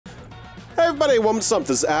Hey everybody, welcome to Stumpt.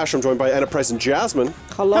 This is Ash. I'm joined by Enterprise and Jasmine.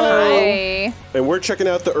 Hello. Hi. And we're checking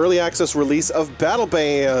out the early access release of Battle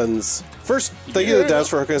Bands. First, thank you to the devs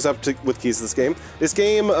for hooking us up with keys to this game. This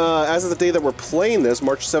game, as of the day that we're playing this,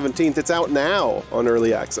 March 17th, it's out now on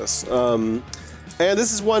early access. And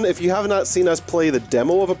this is one, if you have not seen us play the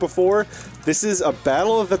demo of it before, this is a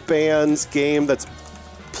Battle of the Bands game that's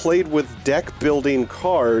played with deck building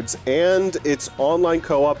cards, and it's online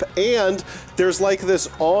co-op, and there's like this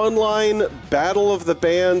online Battle of the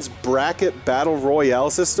Bands bracket battle royale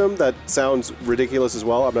system that sounds ridiculous as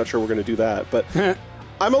well. I'm not sure we're going to do that, but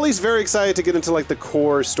I'm at least very excited to get into like the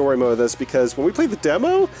core story mode of this, because when we played the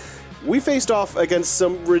demo, we faced off against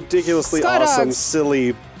some ridiculously awesome,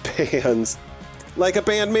 silly bands. Like a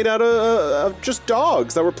band made out of just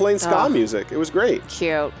dogs that were playing ska music. It was great.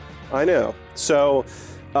 Cute. I know. So,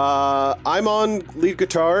 I'm on lead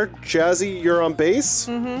guitar. Jazzy, you're on bass.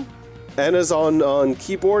 Anna's on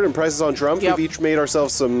keyboard, and Price is on drums. We've each made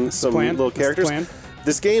ourselves some little characters.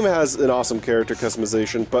 This game has an awesome character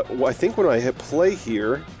customization, but I think when I hit play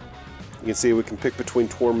here, you can see we can pick between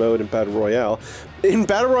tour mode and Battle Royale. In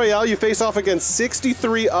Battle Royale, you face off against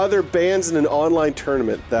 63 other bands in an online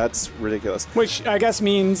tournament. That's ridiculous. Which I guess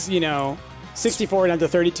means, you know, 64 down to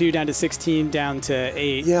 32, down to 16, down to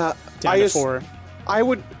 8, down to 4.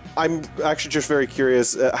 I'm actually just very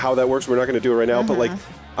curious how that works. We're not going to do it right now, but like,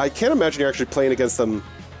 I can't imagine you're actually playing against them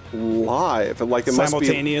live. Like it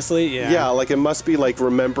simultaneously, must be, yeah, like it must be like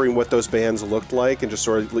remembering what those bands looked like and just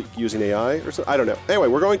sort of like using AI or something. I don't know. Anyway,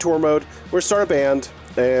 we're going tour mode. We're gonna start a band,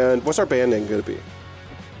 and what's our band name going to be?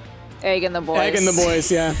 Egg and the Boys. Egg and the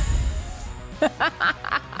Boys, yeah.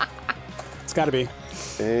 It's got to be.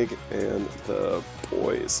 Egg and the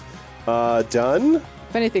Boys. Done?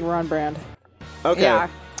 If anything, we're on brand. Okay. Yeah.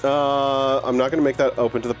 I'm not going to make that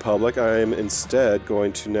open to the public. I'm instead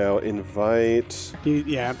going to now invite...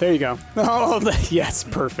 Yeah, there you go. Oh, yes,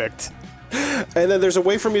 perfect. And then there's a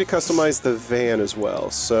way for me to customize the van as well.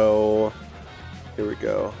 So, here we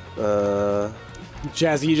go.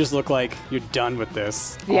 Jazzy, you just look like you're done with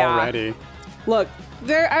this already. Look,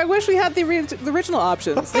 I wish we had the original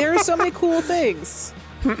options. There are so many cool things.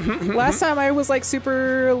 Last time I was like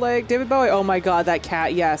super like David Bowie. Oh my god, that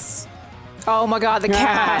cat, yes. Oh my god, the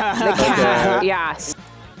cat. The cat, yes.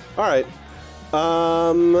 Alright.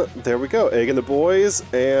 There we go. Egg and the Boys,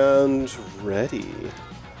 and ready.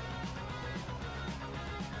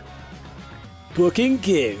 Booking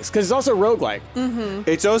gigs, because it's also roguelike.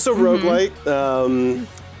 It's also roguelike,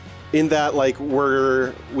 in that like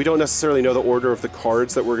we don't necessarily know the order of the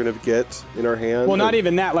cards that we're going to get in our hand. Well, not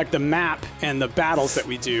even that, like the map and the battles that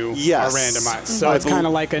we do are randomized. So it's kind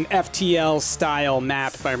of like an FTL style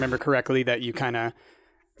map, if I remember correctly, that you kind of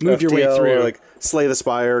move your way through. Or like Slay the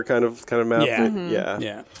Spire kind of map. Yeah.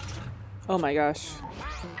 Yeah. Oh my gosh.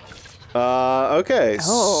 Okay.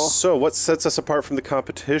 So what sets us apart from the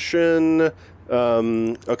competition?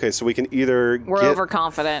 Okay, so we can either We're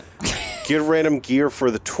overconfident. get random gear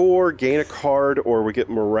for the tour, gain a card, or we get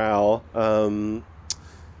morale. I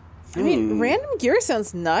mean, random gear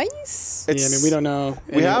sounds nice. Yeah, I mean, we don't know.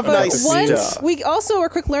 We have nice stuff. We also are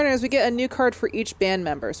quick learners. We get a new card for each band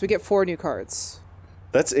member, so we get 4 new cards.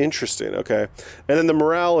 That's interesting. Okay, and then the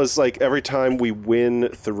morale is like every time we win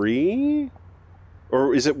 3,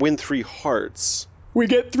 or is it win 3 hearts? We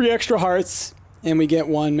get 3 extra hearts, and we get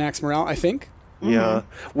 1 max morale, I think. Yeah,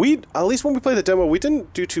 at least when we played the demo, we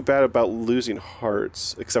didn't do too bad about losing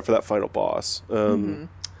hearts, except for that final boss. I'm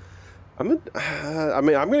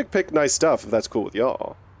gonna pick nice stuff if that's cool with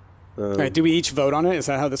y'all. All right, do we each vote on it? Is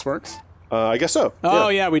that how this works? I guess so. Oh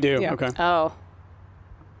yeah, we do. Yeah. Okay. Oh.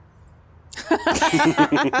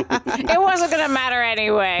 It wasn't gonna matter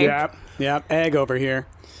anyway. Yeah. Egg over here.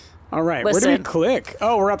 All right, Listen. where do we click?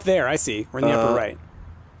 Oh, we're up there. I see. We're in the upper right.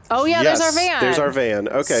 Oh yeah, Yes, there's our van. There's our van.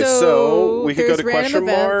 Okay, so we could go to there's random question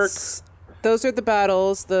mark. events. Those are the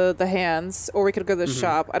battles, the hands, or we could go to the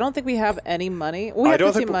shop. I don't think we have any money. We have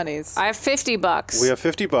 50 monies. I have $50. We have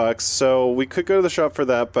 $50, so we could go to the shop for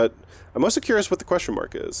that, but I'm also curious what the question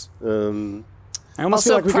mark is. I almost Also,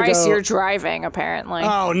 feel like we Price, could go... you're driving, apparently.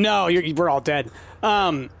 Oh no, we're all dead.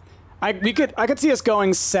 I could see us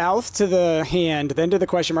going south to the hand, then to the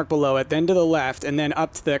question mark below it, then to the left, and then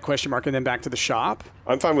up to the question mark, and then back to the shop.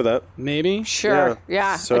 I'm fine with that. Maybe. Sure.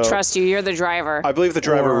 Yeah. So- I trust you. You're the driver. I believe the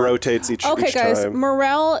driver rotates each Okay, each guys. time.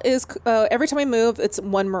 Morale is every time we move, it's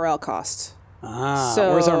 1 morale cost. Ah,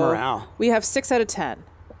 So where's our morale? We have 6 out of 10.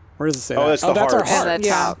 Where does it say Oh, that? that's the that's our hearts. heart. At the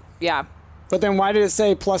top. Yeah. But then why did it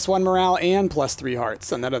say +1 morale and +3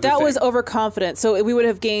 hearts on that other That thing? was overconfident, so we would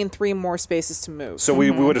have gained 3 more spaces to move. So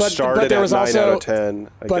we would have But started there at was 9 also- out of 10.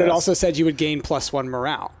 I But it guess. also said you would gain +1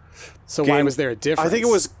 morale. So why was there a difference? I think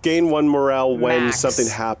it was gain 1 morale when Max. something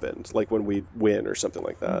happened, like when we win or something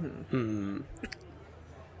like that.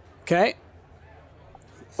 Okay.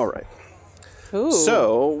 All right. Ooh.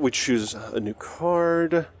 So we choose a new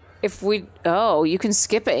card. If we, you can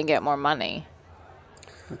skip it and get more money.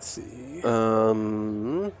 Let's see.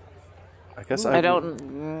 I guess I don't.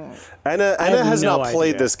 Anna have has no not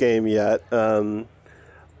played idea. this game yet.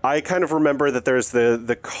 I kind of remember that there's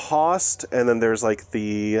the cost, and then there's like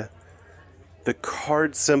the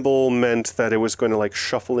card symbol meant that it was going to like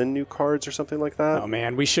shuffle in new cards or something like that. Oh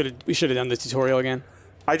man, we should have done the tutorial again.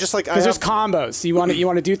 I just like Because there's combos. You want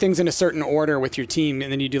to do things in a certain order with your team,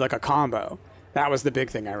 and then you do like a combo. That was the big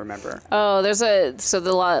thing I remember. Oh, so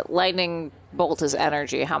the lightning bolt is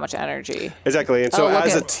energy. How much energy? exactly. And so look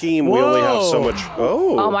as a at- team, we only have so Whoa. much.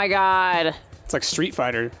 Oh, Oh my god. It's like Street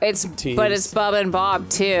Fighter. It's teams. but it's Bub and Bob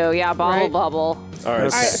too. Yeah, Bobble Right. Bubble. all right. All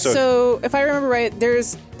right, So, so if I remember right,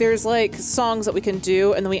 there's like songs that we can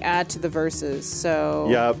do, and then we add to the verses. So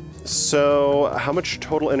yeah. So how much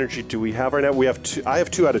total energy do we have right now? We have 2. I have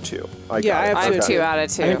 2 out of 2. Yeah, I have I have Okay. 2 out of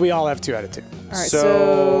 2. I think we all have 2 out of 2. all right,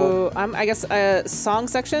 So- so I guess song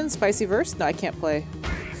section, spicy verse. No, I can't play.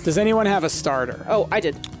 Does anyone have a starter? Oh, I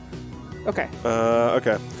did. Okay.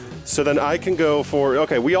 Okay. So then I can go for.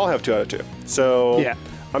 Okay, we all have 2 out of 2. So Yeah.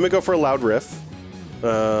 I'm gonna go for a loud riff.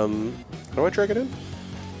 How do I drag it in?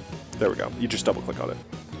 There we go. You just double click on it.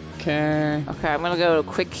 Okay. Okay, I'm gonna go to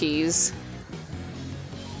quick keys.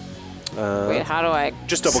 Wait, how do I?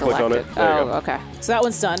 just double click select on it. There you Oh, go. okay. So that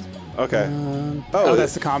one's done. Okay. Oh,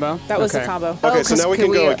 that's the combo? That was the Okay. combo. Okay, Oh, so 'cause now we can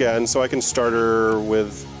can go we- again. So I can start her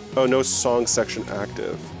with. Oh, no song section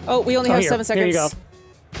active. Oh, we only Oh, have here. 7 seconds. Here you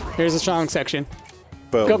go. Here's the strong section.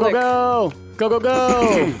 Boom. Go, go, Click. go! Go, go,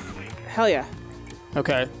 go! Hell yeah.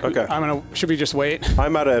 Okay. Okay. Should we just wait?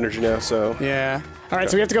 I'm out of energy now, so. Yeah. All right,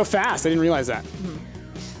 so we have to go fast. I didn't realize that.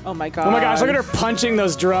 Oh my god. Oh my gosh, look at her punching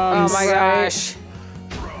those Oh drums. my Right. gosh.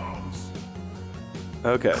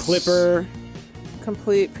 Okay. Clipper.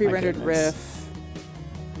 Complete pre-rendered goodness.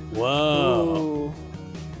 riff. Whoa. Ooh.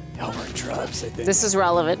 Y'all were drugs, I think. This is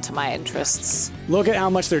relevant to my interests. Look at how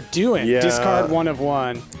much they're doing. Yeah. Discard 1 of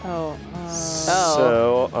 1. Oh.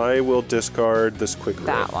 So I will discard this quick riff.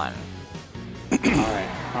 That one.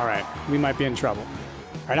 All right. We might be in trouble.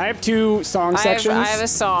 All right, I have 2 song sections. I have a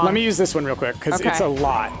song. Let me use this one real quick because Okay. it's a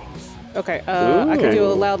lot. Okay. I can do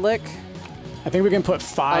a loud lick. I think we can put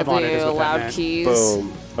 5 I'll on it. do Is what that loud meant. keys.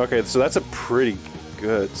 Boom. Okay, so that's a pretty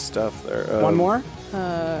good stuff there. One more?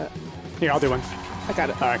 Here, I'll do one. I got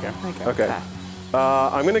it. All right, okay. Okay. Okay.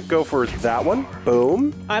 I'm gonna go for that one.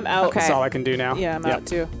 Boom. I'm out. Okay. That's all I can do now. Yeah, I'm Yep. out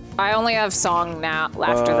too. I only have song now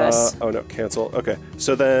after this. Oh no, cancel. Okay.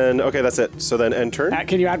 So then, okay, that's it. So then end turn.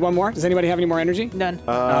 Can you add one more? Does anybody have any more energy? None.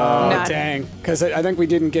 Oh, None. dang. Because I think we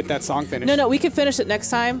didn't get that song finished. no, we can finish it next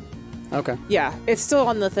time. Okay. Yeah, it's still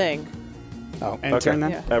on the thing. Oh, end Okay. turn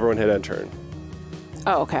then? Yeah. Everyone hit end turn.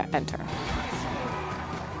 Oh, okay. Enter.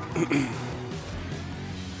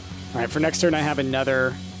 All right, for next turn, I have a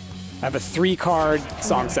 3-card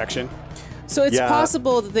song section. So it's Yeah.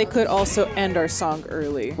 possible that they could also end our song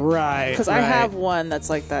early. Right. Because I have one that's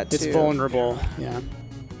like that too. It's vulnerable. Yeah.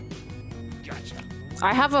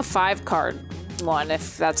 I have a 5-card one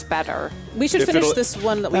if that's better. We should If finish it'll- this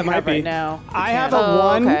one that we That might have right be. now. I have Oh, a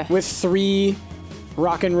 1 okay. with 3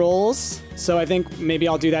 rock and rolls. So I think maybe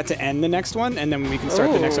I'll do that to end the next one, and then we can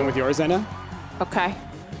start the next one with yours, Anna. Okay.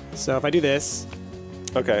 So if I do this,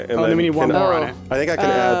 Okay. and then we need one can- more Oh. on it. I think I can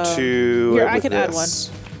add 2. here, with I can add this.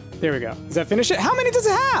 There we go. Does that finish it? How many does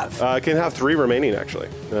it have? I can have 3 remaining actually.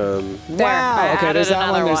 There, wow. I Okay, there's added that one.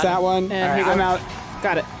 another There's that one. And All here right, you go. I'm out.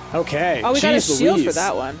 Got it. Okay. Oh, we got a Jeez shield for Louise.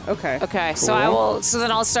 that one. Okay. Okay, so I will. So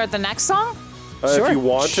then I'll start the next song. If you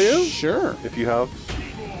want to, Sure. if you have,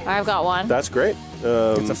 I've got one. that's great.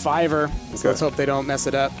 It's a 5-er, so Okay. let's hope they don't mess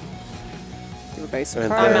it up. Do a base And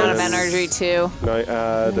card. I'm out of then- energy too. Can I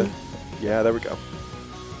add? Yeah, there we go.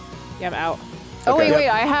 Yeah, I'm out. Oh Okay. wait,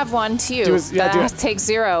 I have one too. Do it- yeah, that do it. takes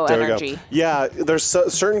 0 There we energy. go. Yeah, there's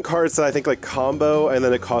certain cards that I think like combo, and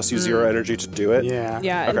then it costs you 0 energy to do it. Yeah.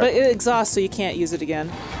 Yeah, Okay. but it exhausts, so you can't use it again.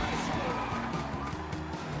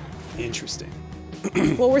 Interesting.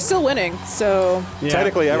 Well, we're still winning, so Yeah.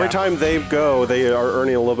 Technically, every Yeah. time they go, they are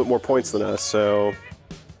earning a little bit more points than us. So,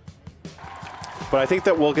 but I think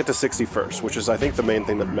that we'll get to 60 first, which is I think the main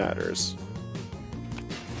thing that matters.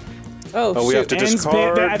 oh, Oh, we have to Ends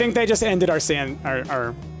discard. I think they just ended our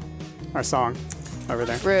our song over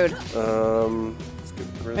there. Rude. Let's get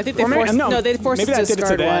rid I of think they Or maybe, forced. No, they forced maybe us that to did it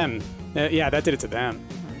to discard one. them. Yeah, that did it to them.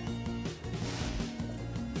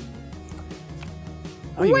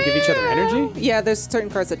 Oh, you can give each other energy? Yeah, there's certain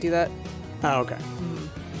cards that do that. Oh, okay.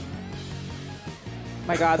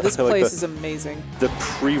 My God, this I like place the- is amazing. The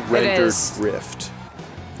pre-rendered is. rift.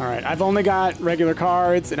 All right, I've only got regular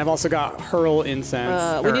cards, and I've also got hurl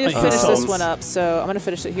incense. We need to finish this incense. one up, so I'm gonna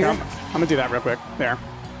finish it here. I'm gonna do that real quick. There.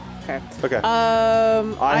 Okay. Okay.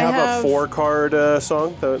 I have a 4-card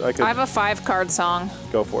song that I could I have a 5-card song.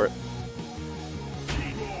 go for it.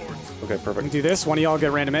 Okay, perfect. Do this. One of y'all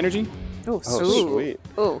get random energy. Oh, Oh, sweet. sweet.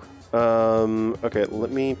 Ooh. Okay,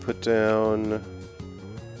 let me put down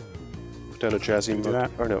a jazzy mode. that.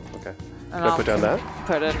 Oh no, okay. And Can I put down that?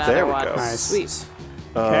 Put another There we one. go. Nice. Sweet.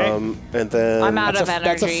 Okay. And then I'm out That's of a, energy.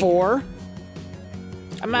 that's a 4.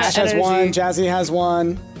 I'm at Ash has energy. 1. Jazzy has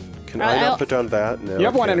 1. can I I'll- not put down that? No. You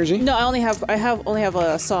have 1 okay. energy. No, I only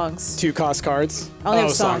have songs. 2 cost cards. I only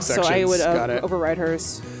have song songs, so I sections. would Got it. override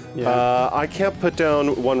hers. Yeah. I can't put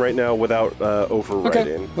down one right now without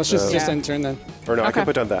overriding. Okay. Let's just Yeah. end turn then. Or no, I can Okay.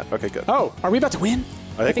 put down that. Okay, good. Oh, are we about to win?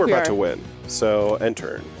 I think think we're we about are. to win. So end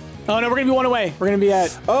turn. Oh no, we're gonna be 1 away. We're gonna be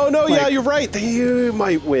at. Oh no, yeah, Like- you're right. They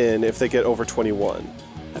might win if they get over 21.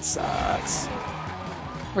 That sucks.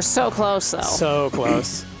 We're so close, though. So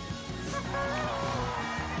close.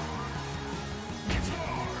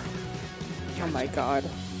 Oh my God.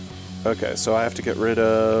 Okay, so I have to get rid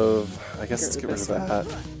of. I guess let's get rid of that.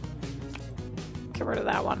 Get rid of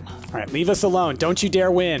that one. All right, leave us alone. Don't you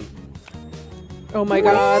dare win. Oh my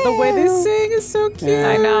God, the way they sing is so cute. Yeah.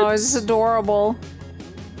 I know, it's adorable.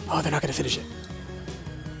 Oh, they're not gonna finish it.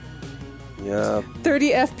 Yeah,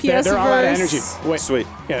 30 FPS They're all out of energy. verse. Wait. sweet.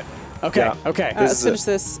 Yeah. Okay. Yeah. Okay. This Let's is finish it.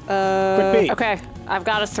 this. Quick beat. Okay, I've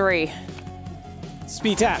got a 3.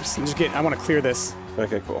 Speed taps. I'm just kidding. I want to clear this.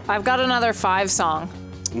 Okay, cool. I've got another 5 song.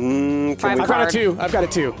 Can 5 we- I've got a card. 2. I've got a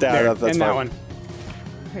 2. Yeah, there, that's and that fine. one.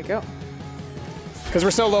 There you go. Because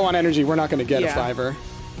we're so low on energy, we're not going to get Yeah. a 5-er.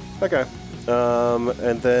 Okay.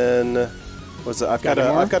 And then was it? I've Got got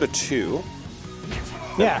any more? I've got a 2.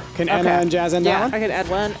 Yeah. Can Anna Okay. and Jazz end Yeah. that I one? can add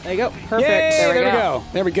one. There you go. Perfect. Yay, There we there we go. go.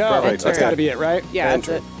 There we go. Perfect, That's okay. got to be it, right? Yeah, that's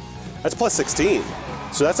Enter. it. That's plus 16.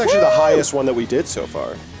 So that's actually the highest one that we did so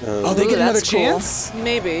far. Oh, they Ooh, get another that's cool. chance?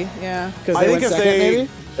 Maybe, yeah. Because I they think went if second, they maybe?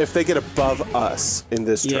 if they get above us in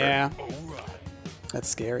this turn. Yeah. That's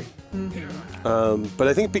scary. But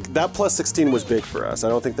I think that plus 16 was big for us. I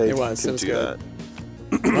don't think they It was. could It was do good.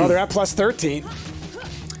 that. Oh, they're at plus 13.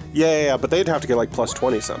 Yeah, but they'd have to get like plus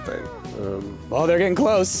 20 something. Well, they're getting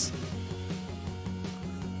close.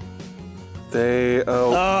 They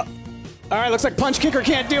All right, looks like Punch Kicker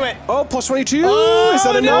can't do it. oh plus 22. Oh, Is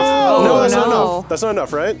that no! enough? No, that's not no. enough. That's not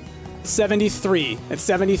enough, right? 73. It's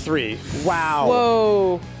 73. Wow.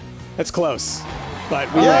 Whoa. That's close. But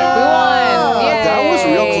we We win. won! That was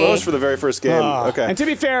real Yay. close for the very first game. Okay. And to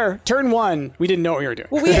be fair, turn 1, we didn't know what we were doing.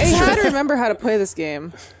 Well, we had to remember how to play this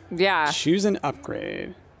game. Yeah. Choose an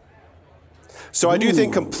upgrade. So I do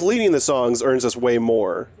think completing the songs earns us way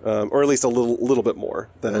more, or at least a little bit more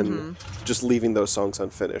than just leaving those songs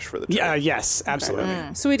unfinished for the turn. Yeah, yes,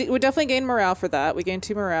 absolutely. So we definitely gained morale for that. We gained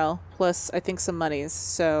 2 morale, plus I think some monies.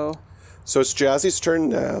 So So it's Jazzy's turn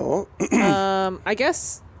now. I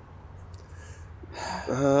guess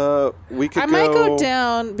We could I might go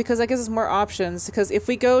down because I guess it's more options. Because if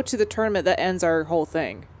we go to the tournament, that ends our whole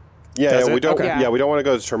thing. Yeah, Does we it? don't. Okay. Yeah, we don't want to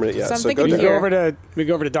go to tournament yet. So I'm So thinking go We down. here.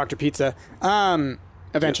 go over to Dr. Pizza.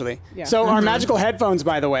 Eventually. Yeah. So our magical headphones,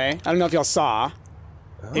 by the way, I don't know if y'all saw.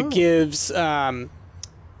 It gives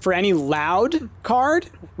for any loud card,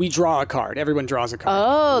 we draw a card. Everyone draws a card.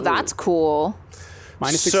 Oh, that's cool.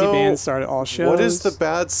 Minus 60 So, bands start at all shows. What is the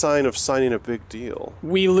bad sign of signing a big deal?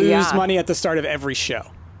 We lose Yeah. money at the start of every show.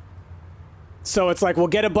 So it's like we'll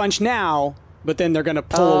get a bunch now, but then they're gonna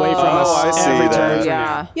pull away from us I see every that. turn from Yeah.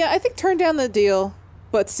 now. Yeah, I think turn down the deal,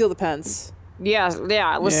 but steal the pens. Yeah,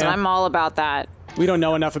 yeah. Listen, Yeah. I'm all about that. We don't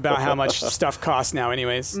know enough about how much stuff costs now,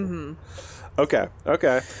 anyways. Okay.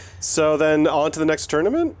 So then on to the next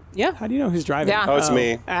tournament. Yeah. How do you know who's driving? Yeah. Oh, it's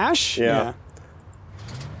me. Ash? Yeah.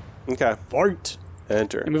 Okay. Fart.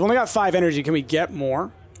 Enter. And we've only got 5 energy. Can we get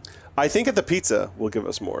more? I think at the pizza will give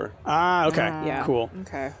us more. Ah, okay. Yeah. Cool.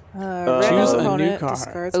 Okay. Choose a new opponent card.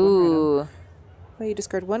 discards one random. Ooh, Well, you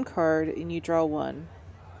discard 1 card and you draw 1.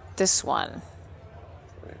 this one.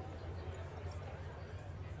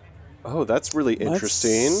 Oh, that's really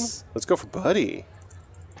interesting. Let's go for Buddy.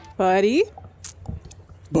 Buddy.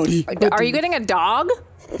 Buddy. Are you getting a dog?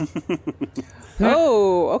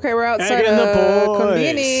 Oh, okay. We're outside Egging the of boys.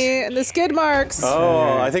 Convini and the skid marks.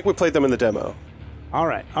 Oh, I think we played them in the demo. All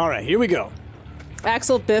right. Here we go.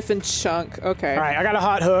 Axel, Biff, and Chunk. Okay. All right, I got a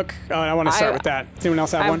hot hook. Oh, and I want to start with that. Does anyone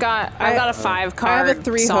else have one? I've got a 5 I card have a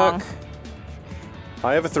 3 song. hook.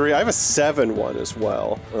 I have a 3. I have a 7 one as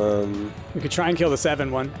well. We could try and kill the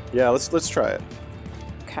 7 one. Yeah, let's try it.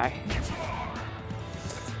 Okay.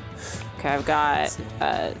 Okay, I've got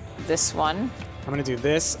this one. I'm gonna do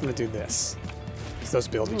this. I'm gonna do this. So those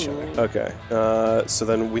build each other. Okay. So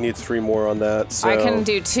then we need 3 more on that. So I can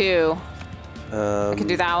do 2. I can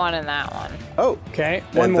do that one and that one. Oh. Okay.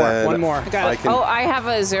 One And more. then One more. I got it. Oh, I have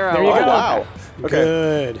a 0. There you Oh, go. wow. Okay.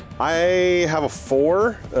 Good. I have a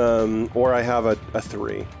 4, or I have a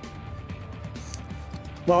 3.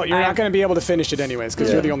 Well, you're I not have- going to be able to finish it anyways because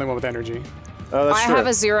Yeah. you're the only one with energy. Oh, that's I true. have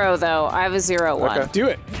a 0 though. I have a 0 one. Okay. Do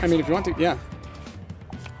it. I mean, if you want to, yeah.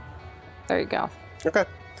 There you go. Okay.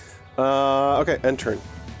 Okay, end turn.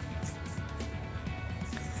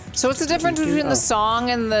 So what's the difference between the song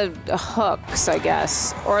and the hooks, I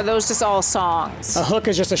guess? Or are those just all songs? A hook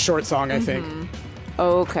is just a short song, I think.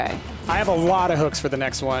 Okay. I have a lot of hooks for the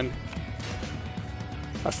next one.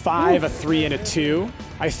 A 5, a 3, and a 2.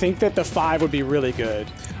 I think that the 5 would be really good.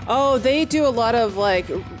 Oh, they do a lot of like,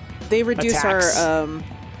 they reduce Attacks.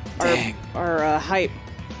 our hype,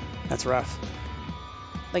 That's rough.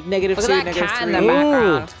 like -2, Look at that -3. cat in the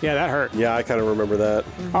background. Yeah, that hurt. Yeah, I kind of remember that.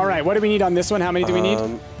 All right, what do we need on this one? How many do we need?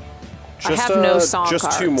 Just, have no song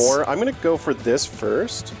just 2 cards. more. I'm going to go for this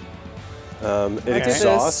first. It Okay.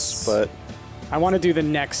 exhausts, but I want to do the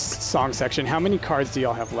next song section. How many cards do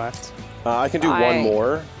y'all have left? I can do 1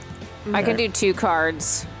 more. I can do 2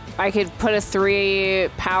 cards. I could put a 3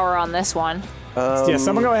 power on this one. Yeah,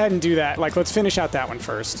 someone go ahead and do that. Like, let's finish out that one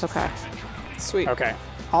first. Okay. Sweet. Okay.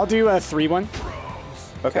 I'll do a 3 one.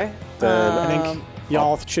 Okay. Then I think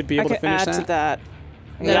y'all should be I able to can finish add that. to that.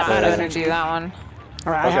 Yeah, then- I can do that one.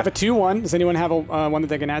 All right, I have a 2 1. Does anyone have a one that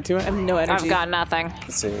they can add to it? I have no energy. I've got nothing.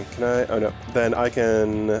 let's see. Can I? Oh no. Then I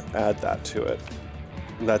can add that to it.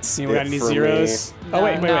 That's You it got any for zeros? me. Oh,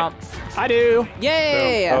 wait. No. I do.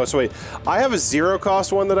 Yay! Oh, so wait. I have a 0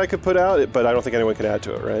 cost one that I could put out, but I don't think anyone can add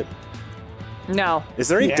to it, right? No. Is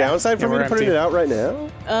there any Yeah. downside for Yeah, me we're to putting empty. it out right now?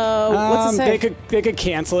 What's it say? They could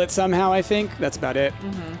cancel it somehow, I think. That's about it.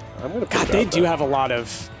 I'm gonna put God, it they out do then. have a lot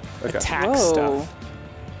of Okay. attack Whoa. stuff.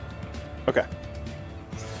 Okay.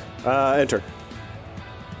 Enter.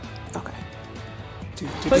 Okay. But Do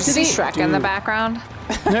do you see they, Shrek in the background?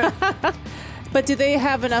 but do they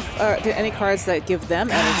have enough? Do any cards that give them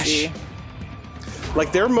energy?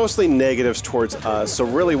 Like they're mostly negatives towards us, so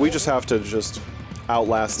really we just have to just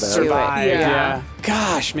outlast them. Survive, Yeah. yeah.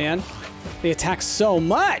 Gosh, man. They attack so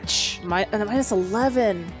much. And a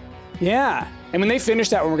 -11. Yeah. And when they finish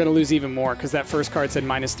that one, we're going to lose even more because that first card said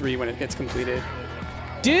 -3 when it gets completed.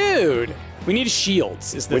 Dude, we need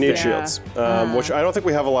shields is the We need thing. shields, which I don't think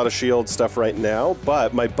we have a lot of shield stuff right now,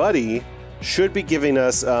 but my buddy should be giving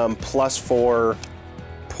us +4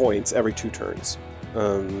 points every 2 turns.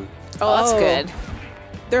 Oh, that's Oh. good.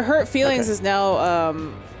 Their hurt feelings Okay. is now.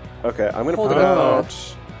 Okay, I'm going to Hold put it up. out...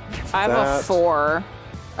 I have a That. 4.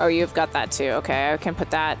 Oh, you've got that too. Okay, I can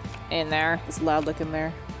put that in there. It's loud looking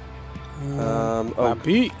there.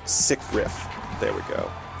 Beat. Sick riff. There we go.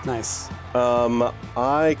 Nice.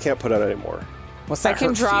 I can't put out any more. What's I that can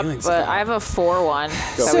hurt drop, feelings but about? I have a 4 one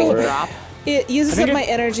Go that we for can it. drop. It uses think up my it-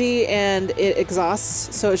 energy and it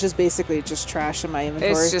exhausts, so it's just basically just trash in my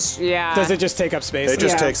inventory. It's just, yeah. Does it just take up space? It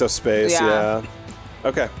just Yeah. takes up space, Yeah. yeah.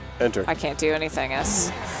 Okay, enter. I can't do anything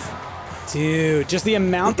else. Dude, just the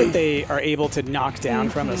amount that they are able to knock down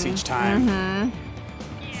from us each time.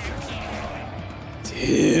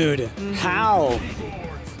 Dude, how?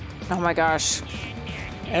 Oh my gosh.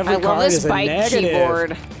 Every I love card this is a bike negative.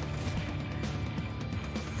 keyboard.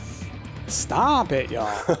 Stop it, y'all.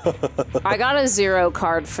 I got a 0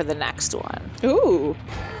 card for the next one. Ooh.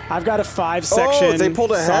 I've got a 5 section. Oh, they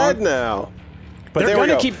pulled ahead song. now. But They're there we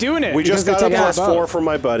gonna go. keep doing it We because just they got a take out +4 both. from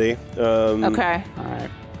my buddy. Okay. All right.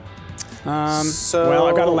 So Well,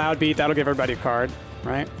 I've got a loud beat. That'll give everybody a card,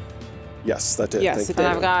 right? Yes, that did. Yes, Thank it you.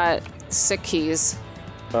 And I've got 6 keys.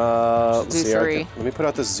 Let's do see. 3. Let me put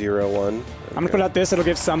out the 0 one. I'm gonna put out this. It'll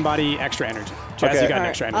give somebody extra energy. Jazzy Okay. got an All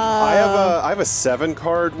extra energy. I have a 7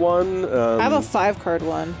 card one. I have a 5 card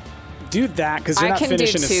one. Do that because you're I not can do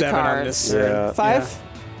finishing a 2 7 on cards. this. Yeah. 5?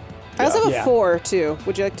 I also have Yeah. a 4 too.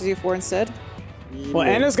 Would you like to do 4 instead? Well,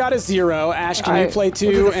 Anna's got a 0. Ash, can you Alright, play we'll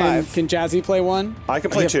 2? do the And 5. can Jazzy play 1? I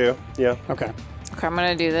can play 2. Yeah. Okay. Okay, I'm going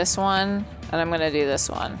to do this one, and I'm going to do this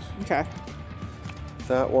one. Okay.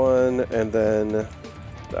 That one, and then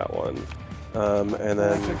that one. And I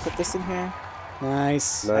then can put this in here.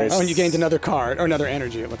 Nice. Nice. Oh, and you gained another card or another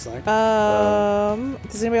energy. It looks like.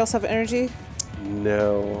 Does anybody else have energy?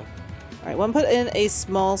 no. All right, one put in a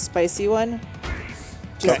small spicy one.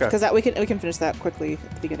 Just Okay. because that we can finish that quickly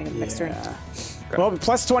at the beginning of the next turn. Well,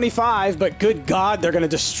 plus 25, but good God, they're gonna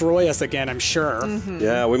destroy us again. I'm sure.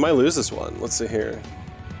 Yeah, we might lose this one. Let's see here.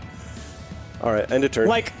 All right, end of turn.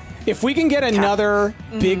 Like, if we can get another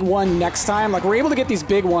big one next time, like we're able to get these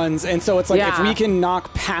big ones, and so it's like if we can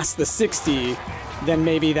knock past the 60, then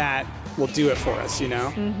maybe that will do it for us, you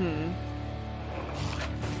know?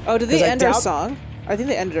 Oh, did they end our song? I think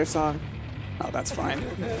they ended our song. Oh, that's fine.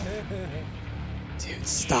 Dude,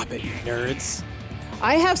 stop it, you nerds.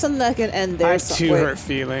 I have something that can end their song. I have two hurt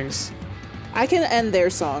feelings. I can end their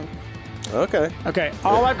song. Okay. Okay,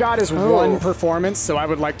 all I've got is one performance, so I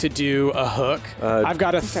would like to do a hook. I've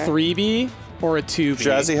got a 3B or a 2B.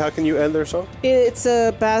 Jazzy, how can you end their song? It's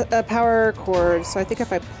a power chord, so I think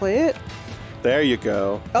if I play it... There you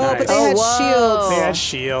go. Oh, Nice. but they had shields. They had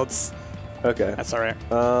shields. Okay. That's all right.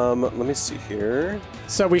 Let me see here.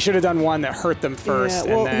 So we should have done one that hurt them first.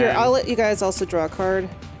 Yeah, well, and then... here, I'll let you guys also draw a card.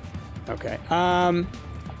 Okay.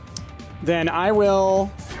 Then I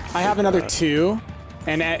will... I have another 2,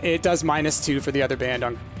 and it does -2 for the other band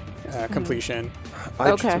on completion.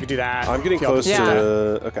 Okay. So we could do that. I'm getting close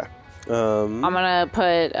to... Okay. I'm gonna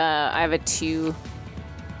put, I have a 2.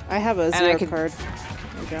 I have a 0 card.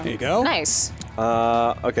 There you go. Nice.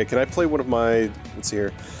 Okay, can I play one of my... Let's see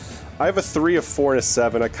here. I have a 3, a 4, and a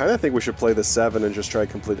 7. I kind of think we should play the 7 and just try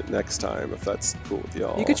to complete it next time, if that's cool with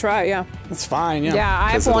y'all. You could try, yeah. That's fine, yeah. Yeah, I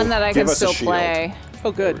have one that I can still play.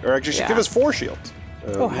 Oh, good. Or actually, give us 4 shields.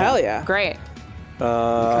 Oh, hell yeah. Great.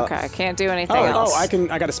 Okay, I can't do anything else. Oh,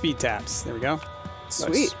 I got a speed taps. There we go. Sweet.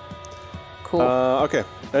 Nice. Cool. Okay,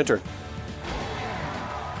 enter.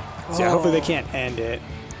 So yeah, hopefully they can't end it.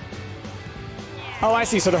 Oh, I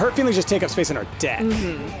see. So the hurt feelings just take up space in our deck.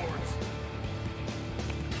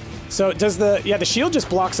 So does the shield just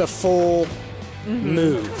blocks a full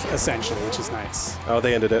move essentially, which is nice. Oh,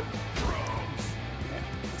 they ended it. Yeah,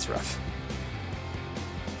 that's rough.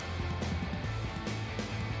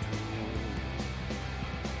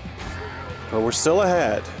 Oh, we're still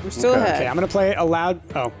ahead. We're still ahead. Okay, I'm gonna play a loud.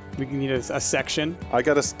 Oh, we need a section. I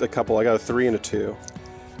got a couple. I got a 3 and a 2.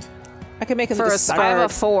 I can make them I have a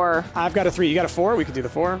 4. I've got a 3. You got a 4? We could do the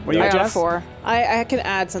 4. What do you I got, got a Jess? 4. I can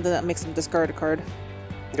add something that makes them discard a card.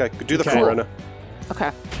 Okay, do the Okay. 4, Anna.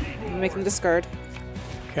 Okay. Make them discard.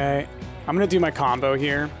 Okay, I'm gonna do my combo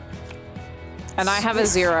here. And I have a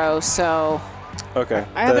 0, so Okay.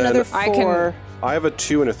 I have then another I can- 4. I have a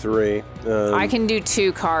 2 and a 3. I can do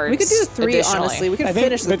 2 cards. We could do 3, additionally. honestly. We could I think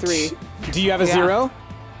finish the 3. Do you have a Yeah. 0?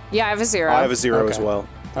 Yeah, I have a 0. I have a 0 as Okay. well.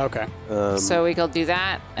 Okay. So we could do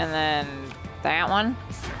that, and then that one.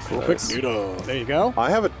 Cool. Quick noodle. There you go. I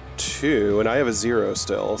have a 2 and I have a 0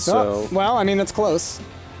 still. So Oh, well, I mean that's close.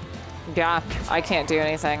 Yeah, I can't do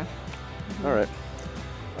anything. all right.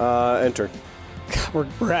 Enter.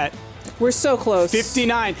 We're at We're so close.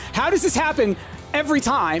 59. How does this happen every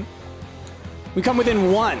time? We come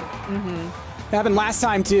within 1. It happened last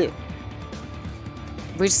time too.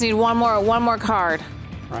 We just need one more card.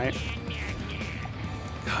 Right.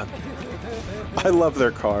 I love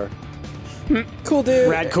their car. Cool dude.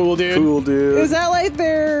 Rad cool dude. Cool dude. Is that like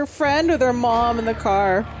their friend or their mom in the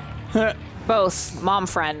car? Both. Mom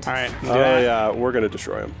friend. All right. Oh yeah, we're gonna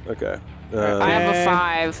destroy him. Okay. I have a Okay.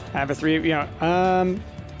 5. I have a 3. You know.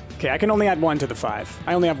 Okay, I can only add 1 to the 5.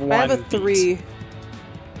 I only have 1. I have a beat. 3.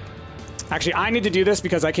 Actually, I need to do this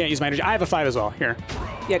because I can't use my energy. I have a 5 as well. Here.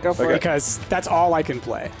 Yeah, go for Okay. it. Because that's all I can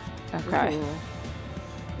play. Okay.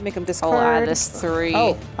 Make them I'll discard. add this 3.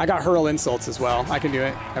 Oh, I got hurl insults as well. I can do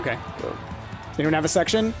it. Okay. Anyone have a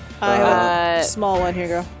section? I have a small one. Here you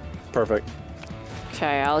go. Perfect.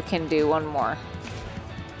 Okay, I can do one more.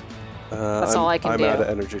 That's all I can I'm do. out of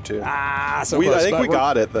energy too. So I close, think but we we're-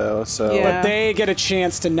 got it though. So Yeah. But they get a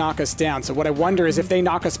chance to knock us down. So what I wonder is if they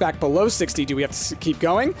knock us back below 60, do we have to keep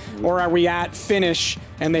going? Or are we at finish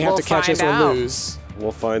and they have We'll to catch us find or out. lose?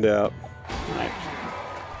 we'll find out. Right.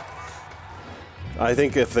 I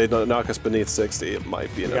think if they don't knock us beneath 60, it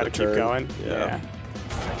might be We another got to keep turn. going. Yeah.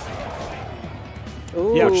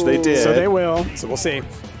 Ooh. Yeah, Which they did. So they will. So we'll see.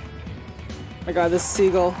 I got this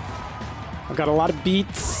seagull. I've got a lot of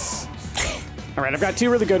beats. All right, I've got 2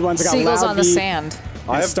 really good ones. I got Seagulls loud on the beat sand. and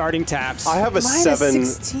I have- starting taps. I have a Mine is 7.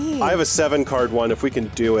 16. I have a 7 card one. If we can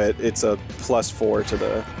do it, it's a +4 to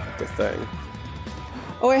the thing.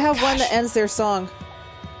 Oh, I have one that ends their song.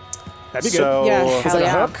 That'd be So good. Yeah. Is Hell that a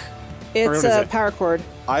yeah. hook? It's what is a it? power chord.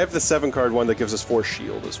 I have the 7 card one that gives us 4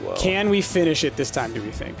 shield as well. Can we finish it this time, do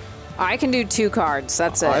we think? I can do 2 cards.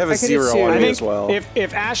 That's it. I have a I could do 0 2. on I me think as well.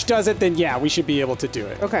 if Ash does it, then yeah, we should be able to do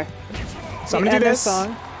it. Okay. So I'm going to do End their this,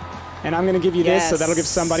 song. and I'm going to give you this, so Yes. that'll give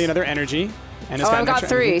somebody another energy. And it's Oh, got I've an got extra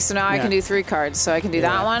 3, energy. so now I Yeah. can do 3 cards. So I can do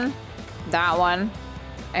Yeah. that one,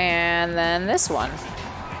 and then this one.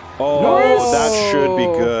 Oh, Nice. that should be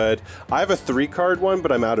good. I have a 3 card one,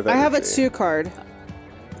 but I'm out of I energy. have a 2 card.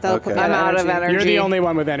 That'll put Okay. me I'm out of energy. energy. You're the only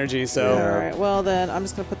one with energy, so. Yeah. All right. Well, then I'm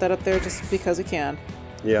just gonna put that up there just because we can.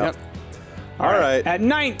 Yeah. Yep. All right. At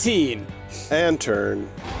 19. And turn.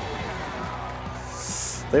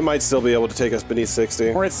 They might still be able to take us beneath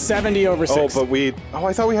 60. Or it's 70 over 6. Oh, but we... Oh,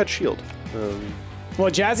 I thought we had shield. Well,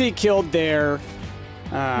 Jazzy killed their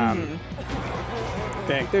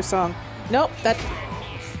thing. Their song. Nope. That.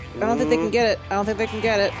 I don't think they can get it. I don't think they can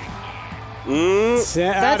get it.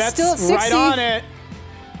 That's still at 60. right on it.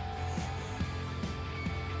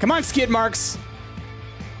 Come on, skid marks.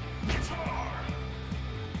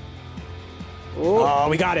 Oh,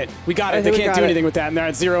 we got it. We got it. I They think we can't got do it. anything with that, and they're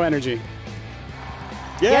at 0 energy.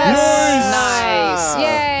 Yes. Nice.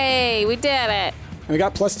 Yay. We did it. And we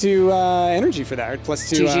got +2 energy for that. Or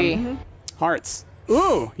 +2 GG. hearts.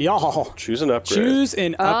 Ooh, y'all. Choose an upgrade. Choose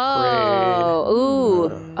an upgrade. Oh.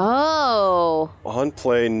 Ooh. Oh. On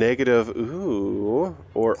play, negative, ooh.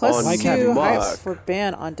 Or Plus on 2 muck. hypes for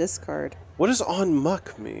ban on discard. What does on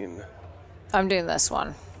muck mean? I'm doing this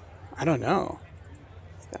one. I don't know.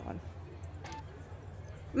 That one.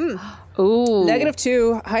 Ooh.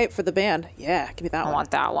 -2 hype for the ban. Yeah, give me that I one.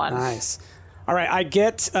 want that one. Nice. All right, I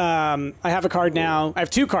get. I have a card now. I have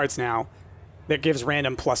 2 cards now that gives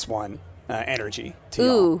random +1 energy to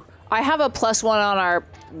y'all. Ooh. I have a +1 on our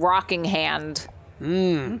rocking hand.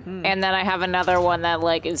 And then I have another one that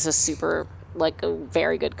like is a super like a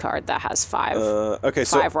very good card that has 5. Okay,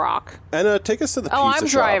 5 so... rock. Anna, take us to the pizza Oh, I'm shop.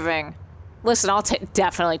 driving. Listen, I'll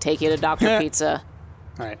definitely take you to Dr. Pizza.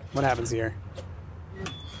 All right, what happens here?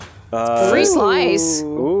 Free slice.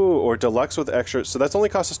 Ooh, or deluxe with extra. So that's only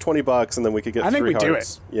cost us $20, and then we could get I think 3 we do it.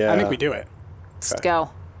 hearts. Yeah. I think we do it. Let's go.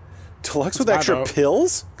 Deluxe with my extra vote.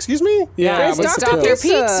 pills? Excuse me? Yeah, It's what's the Dr. pills?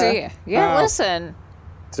 Pizza. Yeah, Oh. listen.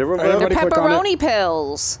 Did everyone All right, vote? They're Everybody click on it. pepperoni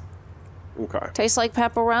pills. Okay. Tastes like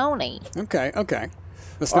pepperoni. Okay, okay.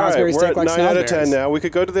 The All right, snozberries we're take at like 9 out of 10 snozberries. now. We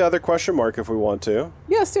could go to the other question mark if we want to.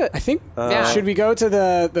 Yeah, let's do it. I think. Yeah. Should we go to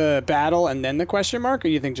the battle and then the question mark, or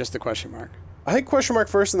you think just the question mark? I think question mark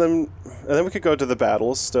first, and then we could go to the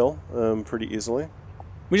battles still, pretty easily.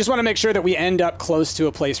 We just want to make sure that we end up close to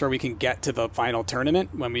a place where we can get to the final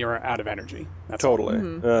tournament when we are out of energy. That's all. Totally.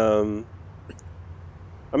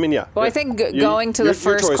 I mean, yeah. Well, I think You- going to the your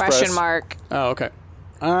first choice, question Press. mark. Oh, okay.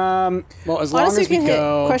 Well, as long Honestly, as we we can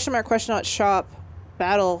go. hit question mark shop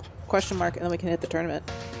battle question mark, and then we can hit the tournament.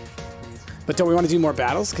 But don't we want to do more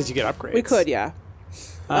battles because you get upgrades? We could, yeah.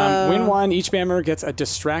 Win 1. Each member gets a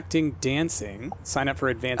distracting dancing. Sign up for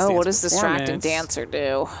advanced. Oh, dance what does distracting performance. dancer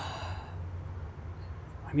do?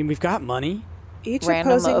 I mean, we've got money. Each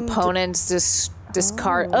Random opposing opponents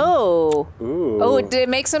discard. Oh. Ooh. Oh, it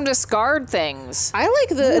makes them discard things. I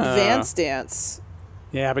like the advanced dance.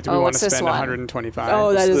 Yeah, but do we Oh, want to what's this spend one? 125?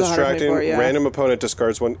 Oh, that is Distracting. 124, yeah. Random opponent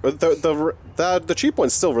discards one. The cheap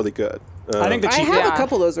one's still really good. I think the I cheap. have Yeah. a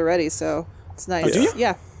couple of those already, so it's nice. Oh, do you?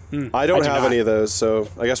 Yeah. I don't I do have not. any of those, so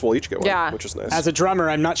I guess we'll each get one, Yeah. which is nice. As a drummer,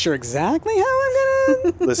 I'm not sure exactly how I'm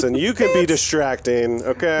gonna. Listen, you can be distracting,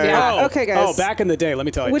 okay? Yeah. Oh, Okay, guys. Oh, back in the day, let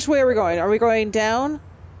me tell you. Which way are we going? Are we going down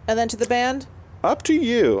and then to the band? Up to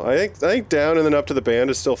you. I think down and then up to the band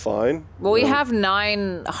is still fine. Well, we have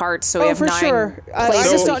 9 hearts, so we Oh, have for 9 sure. I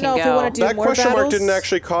places just we don't can know if we go. want to do That more question mark battles. didn't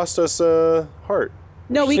actually cost us a heart.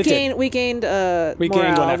 No, we It did. gained. We gained. We gained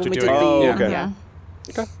one morale after when we doing did it. the. Oh, okay. Yeah.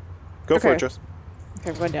 Okay. Go for Okay. it, Jess. Okay,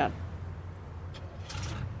 we're going down.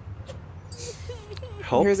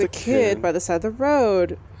 Help Here's the a kid by the side of the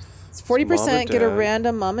road. It's 40%. Get a Dad.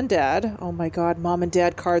 random mom and dad. Oh my god, mom and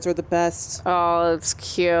dad cards are the best. Oh, it's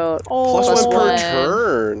cute. Oh, Plus one per one.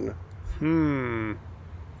 turn.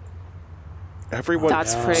 Everyone.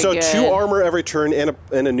 That's pretty so good. 2 armor every turn and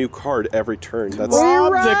a new card every turn. That's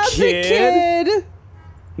Rob the Rob kid.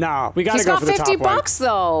 No, we gotta He's go got for the 50 top one. bucks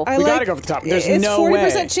though. I We like, gotta go for the top. There's it's no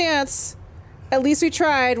 40% way. chance. At least we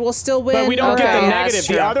tried. We'll still win. But we don't get Okay, the yeah, negative. that's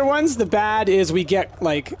The true. other ones, the bad is we get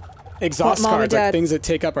like exhaust Mom and cards, like Dad. things that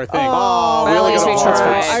take up our thing. Oh, At really least we good.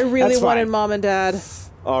 tried. I really That's wanted fine. mom and dad.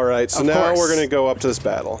 All right, so Of now course. we're going to go up to this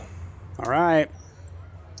battle. All right.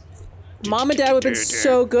 Mom and dad would have been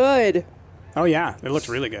so good. Oh yeah, it looked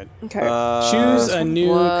really good. Okay. Choose a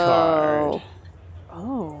new card.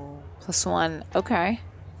 oh. +1. Okay.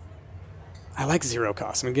 I like 0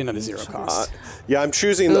 cost. I'm gonna get another 0 cost. Yeah, I'm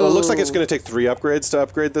choosing. It looks like it's going to take 3 upgrades to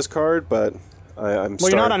upgrade this card, but I'm Well,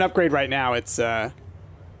 you're not on upgrade right now. It's you're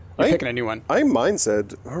picking a new one. I mine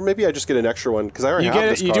said, or maybe I just get an extra one because I already You have get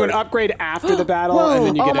this it. You card. do an upgrade after the battle, and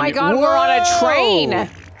then you Oh get a my new. god, we're on a train.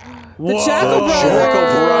 The Jackal Brothers.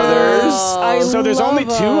 Jackal Brothers. I So there's only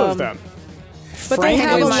love 2 of them. But Frank they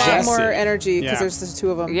have and a lot Jesse. more energy because Yeah. there's just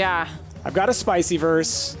 2 of them. Yeah. I've got a spicy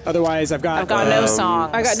verse. Otherwise, I've got. I've got no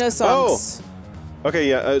songs. I got no songs. Okay,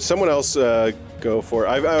 yeah. Someone else go for it.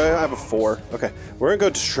 I have a 4. Okay, we're gonna go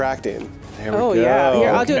distracting. There we go. Yeah. Here,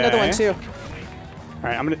 I'll do another Okay. one too. All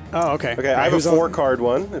right, I'm gonna. Oh, okay. Okay, All right, I have a who's on- 4-card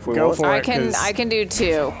one. If we Go want. for I it, can 'cause I can do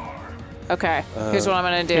 2. Okay. Here's what I'm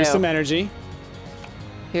gonna do. Here's some energy.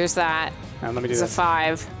 Here's that. And let me do It's a this.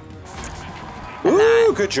 5.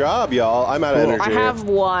 Ooh, good job, y'all. I'm out of Cool. energy. I have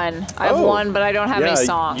 1. I have Oh. 1, but I don't have Yeah, any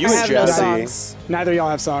songs. you I and have no Jesse. songs. Neither of y'all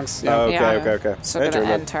have songs. Yeah. Okay, Yeah. okay. So End gonna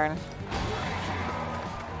turn, end turn.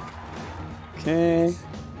 Okay.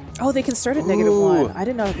 Oh, they can start at -1. Ooh. I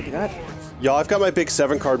didn't know I could do that. Y'all, I've got my big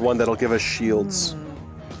 7-card one that'll give us shields.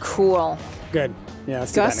 Cool. Good. Yeah.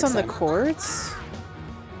 Let's do that Gus on next the time. chords.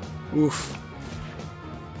 Oof.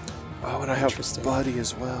 Oh, and I have Interesting. Buddy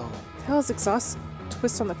as well. The hell is exhaust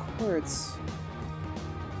twist on the chords?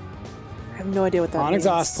 I have no idea what that On means.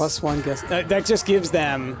 exhaust +1 guess. That just gives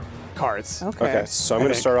them cards. Okay. Okay, so I'm I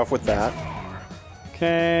gonna think. start off with that.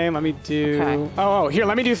 Okay. Let me do. Okay. Oh, here.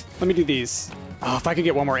 Let me do these. Oh, if I could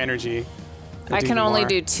get one more energy. I'd I do can only more.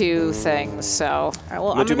 do 2 things, so All right,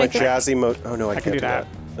 well, I'm gonna do my make them, jazzy mode. Oh no, I can can't do do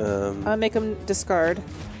that. I'll make them discard.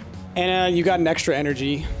 Anna, you got an extra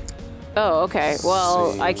energy. Oh, okay.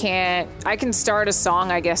 Well, see. I can't. I can start a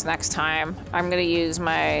song, I guess, next time. I'm gonna use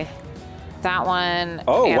that one.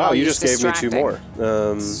 Oh and wow, I'll you use just gave me 2 distracting. more.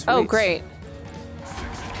 Oh, Sweet. great.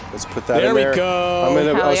 Let's put that There in we there. go. I'm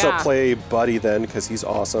gonna Hell also yeah. play Buddy then because he's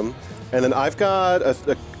awesome. And then I've got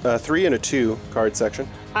a 3 and a 2 card section.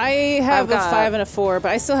 I have I've a got- 5 and a 4,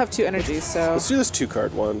 but I still have 2 energies, so. Let's do this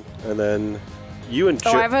 2-card one, and then you and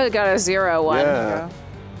Oh, I've got a 0 one. Yeah.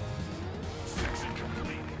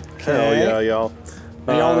 Hell Okay. yeah, y'all.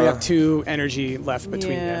 And you only have 2 energy left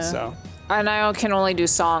between Yeah. you, so. And I can only do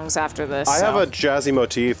songs after this. I have so. a jazzy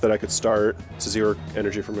motif that I could start. It's 0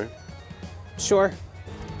 energy for me. Sure.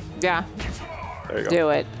 Yeah, There you go. do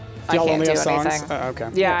it. I Y'all can't only do have songs? anything. Okay.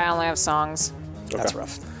 Yeah, I only have songs. That's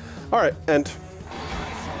rough. All right, and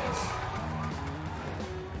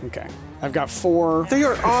Okay. I've got 4. they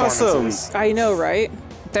are awesome. performances. I know, right?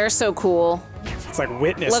 They're so cool. It's like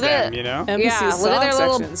witness Look them, at- you know? NBC Yeah, look at their song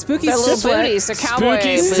little, section. Spooky their little Stifflet. booties. They're cowboy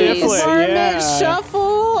Spooky booties. Stifflet. Varmint Yeah.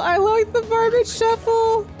 Shuffle. I like the Varmint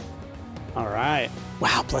Shuffle. All right.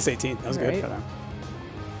 Wow, +18. That was good Right. for them.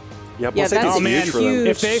 Yeah, Yeah, plus that's Oh, huge man. for them. huge.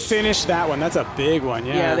 If they finish that one, that's a big one,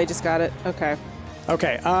 yeah. Yeah, they just got it. Okay.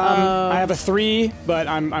 Okay, I have a 3, but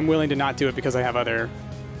I'm willing to not do it because I have other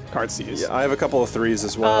cards to use. Yeah, I have a couple of 3s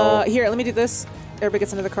as well. Here, let me do this. Everybody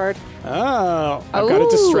gets another card. Oh, I've got a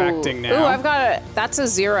distracting now. Ooh, I've got that's a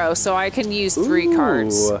 0, so I can use 3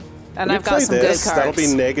 cards. Ooh. And Let I've me got play some this. good That'll cards.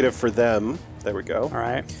 be negative for them. There we go. All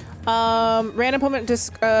right. Random opponent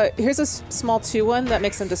here's a small 2-1 that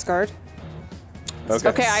makes them discard.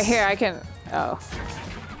 Okay, I can. Oh.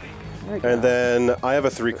 There we go. And then I have a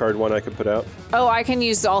 3-card one I could put out. Oh, I can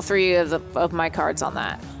use all 3 of my cards on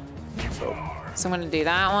that. So So I'm gonna do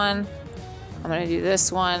that one. I'm gonna do this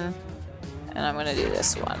one, and I'm gonna do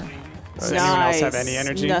this one. Does anyone else have any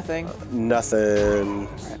energy? Nothing. nothing.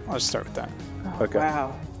 I'll just start with that. Okay.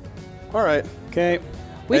 Wow. All right. Okay.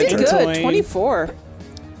 We did Enter. good. Toy. 24.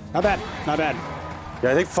 Not bad. Not bad.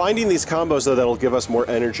 Yeah, I think finding these combos though that'll give us more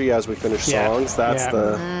energy as we finish Yeah. songs. That's Yeah.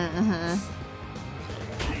 the.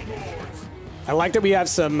 I like that we have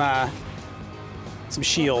some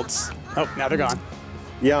shields. Oh, now they're gone.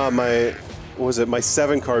 Yeah, what was it? My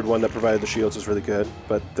 7-card one that provided the shields was really good,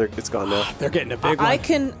 but it's gone now. They're getting a big one. I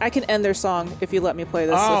can end their song if you let me play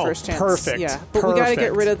this Oh, the first chance. perfect. Yeah, but we gotta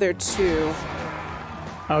get Perfect. rid of their 2.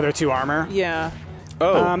 Oh, they're 2 armor. Yeah.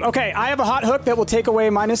 Oh, Okay, I have a hot hook that will take away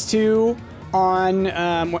 -2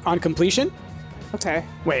 on completion. Okay.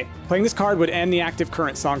 Wait, playing this card would end the active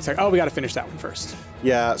current song. Oh, we got to finish that one first.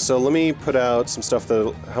 yeah. So let me put out some stuff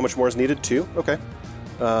that. How much more is needed? 2. Okay.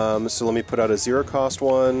 So let me put out a 0-cost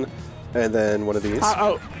one, and then one of these.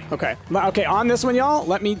 Okay. Okay, on this one, y'all,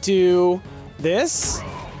 let me do this.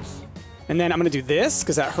 And then I'm going to do this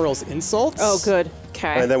because that hurls insults. Oh, good.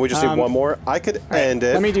 Okay. And then we just need one more. I could end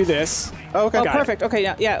it. Let me do this. Oh, okay. Oh, Got it. perfect. Okay,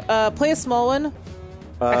 yeah. Play a small one.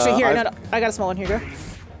 Actually, here, I've- no, I got a small one. Here you go.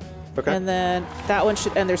 Okay. And then that one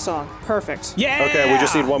should end their song. Perfect. Yeah! Okay, we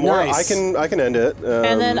just need one more. Nice. I can end it.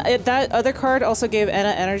 And then that other card also gave Anna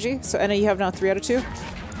energy. So Anna, you have now 3 out of 2.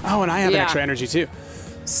 Oh, and I have Yeah. extra energy too.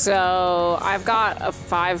 So I've got a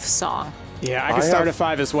 5 song. Yeah, I can I start have- at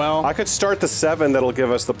 5 as well. I could start the 7. That'll give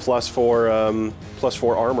us the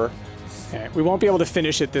 +4 armor. Okay, we won't be able to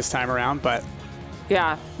finish it this time around, but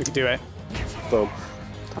Yeah. we can do it. Boom.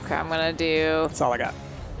 Okay, I'm gonna do That's all I got.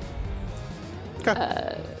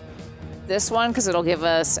 Okay. this one because it'll give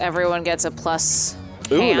us everyone gets a plus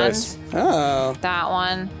Ooh, hand. Oh, That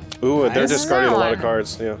one. Ooh, they're Nice. discarding a lot of That one.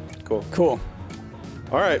 cards. Yeah, cool. cool.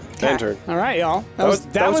 All right, end turn. All right, y'all. That was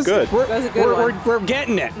good. We're, That was a good one. we're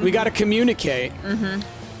getting it. We got to communicate.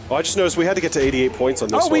 Oh, I just noticed we had to get to 88 points on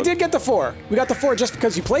this one. Oh, we did get the 4. We got the 4 just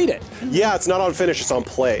because you played it. Yeah, it's not on finish, it's on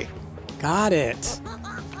play. Got it.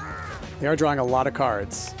 They are drawing a lot of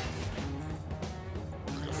cards.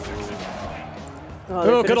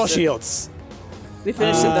 Oh, good old shields. They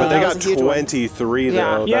finished it, though. But they That got was a huge one. 23, though.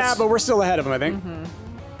 Yeah. Yeah, That's- but we're still ahead of them, I think.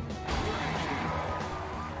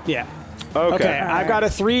 Yeah. Okay, I've got a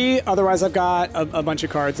 3. Otherwise, I've got a bunch of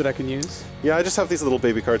cards that I can use. Yeah, I just have these little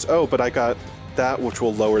baby cards. Oh, but I got that, which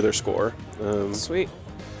will lower their score. Sweet.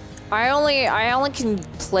 I only can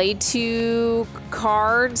play 2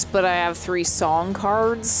 cards, but I have 3 song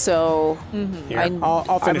cards, so Here,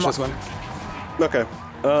 I'll finish this one. Okay.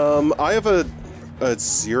 I have a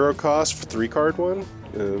 0 cost for 3-card one.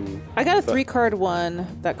 I got a 3-card one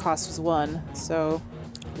that costs 1, so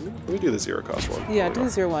Let me do the 0 cost one. yeah, do the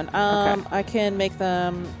 0 one. I can make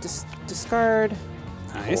them discard.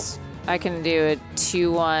 Nice. I can do a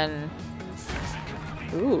 2-1.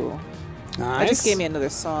 Ooh, Nice. that just gave me another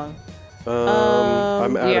song. I'm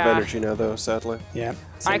out of yeah. energy now, though, sadly. Yeah.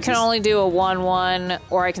 I can only do a 1-1,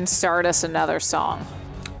 or I can start us another song.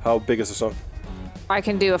 How big is the song? I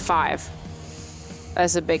can do a 5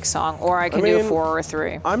 as a big song, or I can do a mean, 4 or a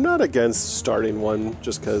 3. I'm not against starting one,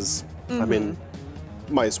 just because, I mean,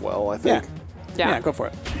 might as well, I think. Yeah, go for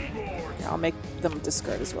it. Yeah, I'll make them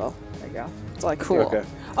discard as well. There you go. That's all I can Cool. do. Okay.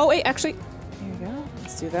 Oh wait, actually, here you go.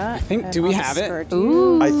 Let's do that. think- do we have it?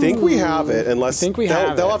 Ooh. I think we have it, unless think we they'll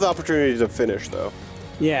have it. have the opportunity to finish, though.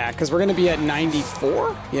 Yeah, because we're going to be at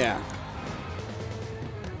 94? Yeah.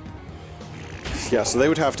 Yeah, so they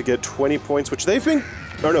would have to get 20 points, which they've been...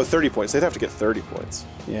 Or no, 30 points. They'd have to get 30 points.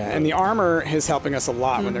 Yeah, and the armor is helping us a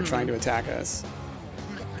lot when they're trying to attack us.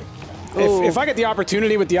 If I get the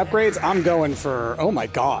opportunity with the upgrades, I'm going for... Oh my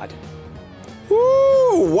god.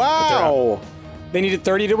 Woo! Wow! They needed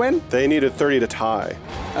 30 to win? They needed 30 to tie.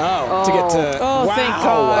 Oh, to get to... Oh, wow. thank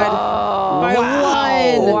God. By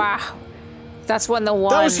Wow. one. Wow. That's when the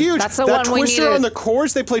one. That was huge. That's the that one we twister needed. on the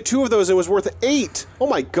chords, they played 2 of those and it was worth 8. Oh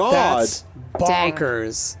my god. That's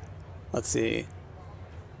bonkers. Let's see.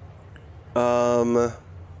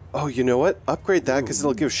 Oh, you know what? Upgrade that because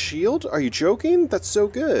it'll give shield? Are you joking? That's so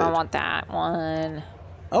good. I want that one.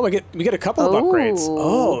 Oh, we get a couple of upgrades. Ooh.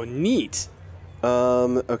 Oh, neat.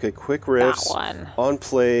 Okay, quick riffs. That one. On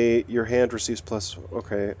play, your hand receives plus...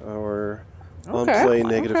 Okay, or... On Okay, play,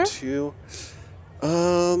 okay. -2.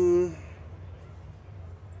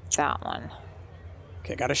 That one.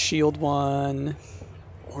 Okay, got a shield one.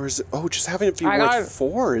 Or is it... Oh, just having it be I got- worth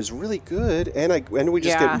 4 is really good. And we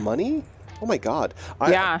just Yeah. get money? Oh my god.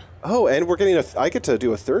 Yeah. Oh, and we're getting a... I get to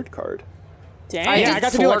do a 3rd card. Dang. I Yeah, did I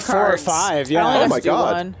got to do like 4 or cards. 5. I only Yeah. Oh got my to do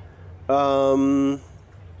God. one.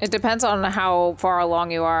 It depends on how far along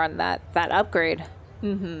you are on that upgrade.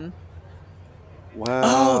 Wow.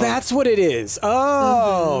 Oh, that's what it is.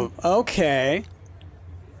 Oh, okay.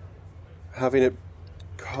 Having it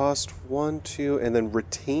cost 1, 2, and then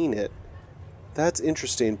retain it. That's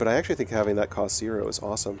interesting, but I actually think having that cost 0 is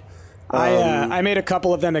awesome. I made a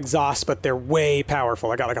couple of them exhaust, but they're way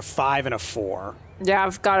powerful. I got like a 5 and a 4. Yeah,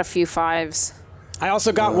 I've got a few 5s. I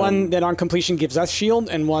also got one that on completion gives us shield,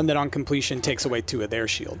 and one that on completion takes away 2 of their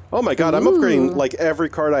shield. Oh my god, I'm upgrading like every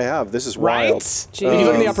card I have. This is Right? wild. If you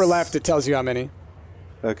look in the upper left, it tells you how many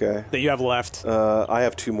Okay. that you have left. I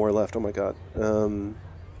have 2 more left. Oh my god.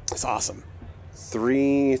 It's awesome.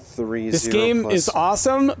 3, 3, This 0 game plus, is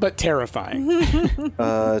awesome, but terrifying.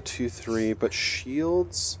 2, 3, but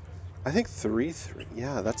shields. I think 3, 3.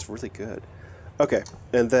 Yeah, that's really good. Okay,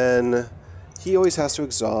 and then he always has to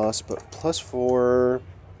exhaust, but +4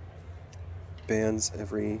 bands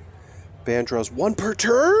every band draws 1 per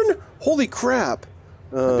turn. Holy crap!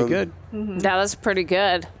 That'd be good. Yeah, that's pretty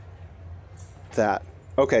good. That.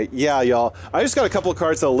 Okay, yeah, y'all. I just got a couple of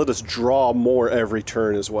cards that'll let us draw more every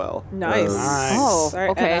turn as well. Nice. Nice. Oh, Sorry,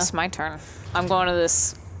 okay, Anna. it's my turn. I'm going to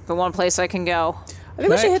the one place I can go. I think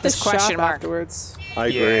we should hit This this question shop mark. afterwards. I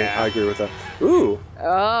agree. Yeah. I agree with that. Ooh.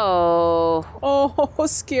 Oh, Oh,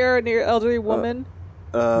 scare a near elderly woman.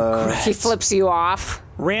 he flips you off.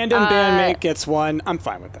 Random bandmate gets 1. I'm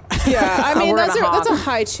fine with that. Yeah, I mean We're gonna that's a hop.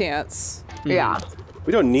 high chance. Yeah.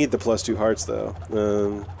 We don't need the +2 hearts though.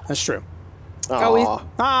 That's true. Oh, we- Aw.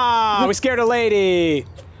 Ah, we scared a lady.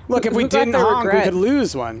 Look, if we Who got didn't the honk, regret? we could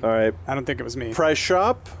lose one. All right. I don't think it was me. Price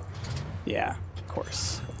shop. Yeah, of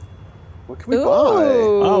course. What can we buy?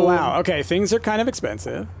 Ooh. Oh, wow. Okay, things are kind of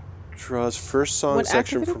expensive. Draws first song When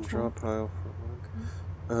section activated? from draw pile.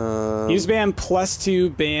 Use band +2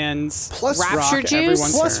 bands. Plus Rapture rock juice?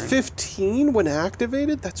 everyone's Plus turn. 15 when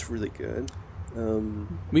activated. That's really good.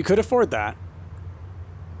 We could afford that.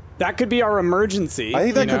 That could be our emergency. I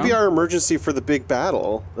think that you could be know? our emergency for the big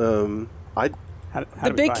battle. How The do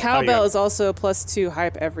we big buy it? cowbell is also +2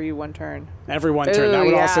 hype every 1 turn. Every 1 turn. That Ooh,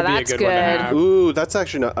 would yeah, also be a that's good one to good. have. Ooh, that's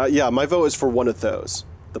actually not. Yeah, my vote is for one of those.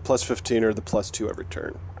 The +15 or the +2 every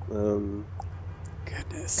turn.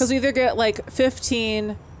 Goodness. Because we either get like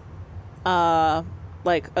 15,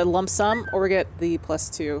 like a lump sum, or we get the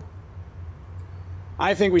 +2.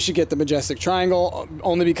 I think we should get the Majestic Triangle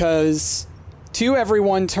only because 2 every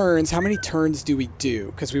 1 turns. How many turns do we do?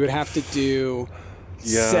 Because we would have to do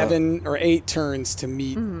 7 or 8 turns to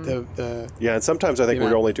meet the. Yeah, and sometimes I think the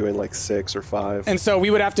we're amount. only doing like 6 or 5. And so we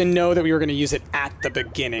would have to know that we were going to use it at the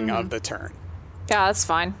beginning of the turn. Yeah, that's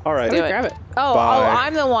fine. All right. Do Let it. me grab it. Oh, Bye.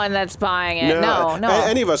 I'm the one that's buying it. No.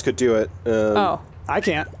 Any of us could do it. Oh, I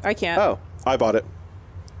can't. I can't. Oh, I bought it.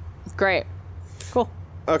 great. Cool.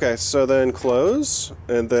 Okay, so then close,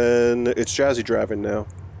 and then it's Jazzy driving now.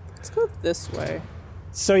 Let's go this way.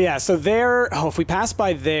 So yeah, so there. Oh, if we pass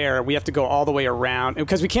by there, we have to go all the way around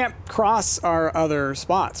because we can't cross our other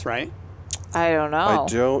spots, right? I don't know. I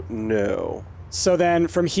don't know. So then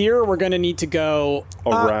from here, we're going to need to go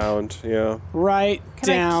up, Around, yeah. right, Can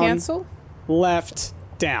down, I cancel? left,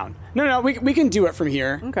 down. No, we can do it from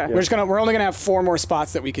here. Okay. We're only gonna have 4 more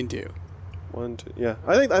spots that we can do. 1, 2, yeah.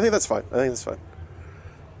 I think that's fine. I think that's fine.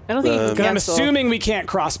 I don't think you can Because I'm cancel. assuming we can't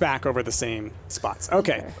cross back over the same spots.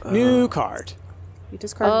 Okay, new card. You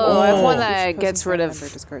discard Oh, I have one Each that person gets rid of-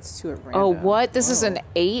 member discards 2 at random. Oh, what? This is an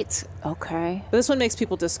 8? Okay. This one makes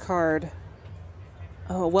people discard.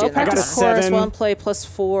 Oh, well Didn't I got a practiced chorus, 7. 1 play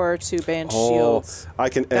 +4 to band Oh, shields. I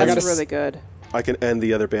can That's end. really good. I can end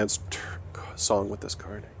the other band's song with this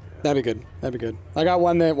card. That'd be good. That'd be good. I got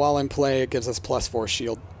one that while in play, it gives us +4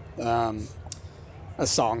 shield. A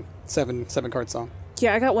song, 7 card song.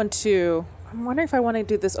 Yeah, I got one too. I'm wondering if I want to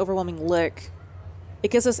do this overwhelming lick. It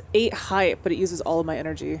gives us 8 hype, but it uses all of my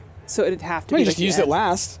energy. So it'd have to We be just like used the it end.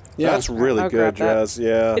 last. Yeah. That's really I'll good, grab that. Jazz.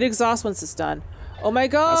 Yeah. It exhausts once it's done. Oh my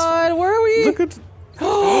god, where are we? Look at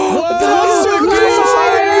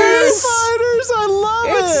Fighters! Fighters! I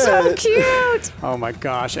love It's so it. cute. Oh my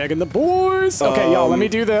gosh, egging the boys. Okay, y'all, let me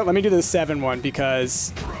do the 7 one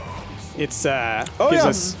because it's gives yeah.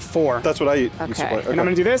 us 4. That's what I used to Okay. play. And I'm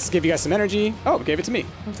gonna do this, give you guys some energy. Oh, it gave it to me.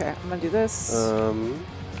 Okay, I'm gonna do this.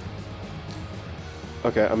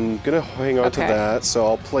 Okay, I'm gonna hang on to Okay. that, so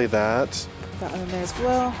I'll play that. That one in there as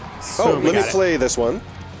well. Oh, we let me got it. play this one.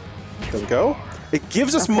 There we go. It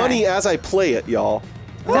gives us Okay. money as I play it, y'all.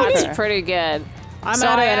 That's Okay. pretty good. I'm So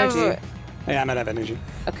out of I have- energy. Yeah, I'm out of energy.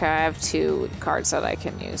 Okay, I have 2 cards that I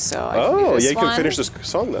can use, so I can do Oh, this yeah, you one, can finish this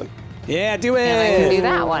song then. Yeah, do it. and I can do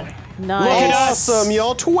that one. Nice. Look at us. Awesome,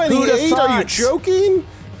 y'all. Who'da 28? Are you thought? joking?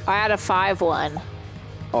 I had a 5 one.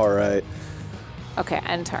 All right. Okay,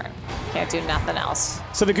 end turn. Can't do nothing else.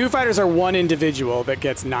 So the Goo Fighters are one individual that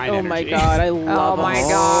gets 9 Oh energy. my god, I love my them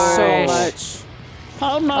gosh. so much.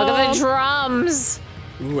 Look at the drums.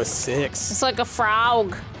 Ooh, a 6. It's like a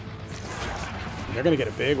frog. They're gonna get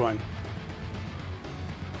a big one.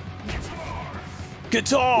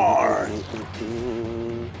 Guitar.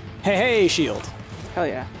 Hey, shield. Hell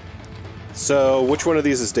yeah. So, which one of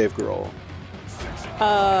these is Dave Grohl?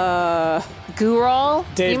 Ghoul?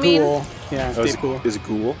 Dave you mean? Ghoul. Yeah, Oh, Dave Ghoul. Is it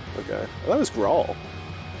Ghoul? Okay. Well, that was Grohl.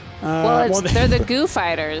 Well, well, they're the Goo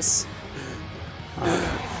Fighters.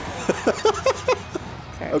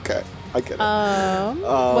 Okay, I get it.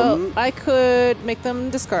 Well, I could make them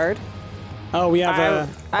discard. Oh, we have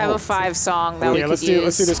I have a 5 song that we Yeah, could let's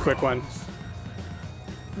use. do this quick one.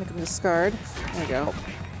 Make them discard. There you go.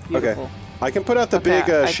 Okay. Beautiful. I can put out the Okay, big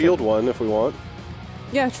I shield one if we want.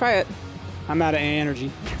 Yeah, try it. I'm out of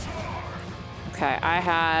energy. Okay, I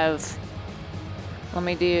have. Let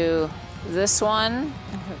me do this one,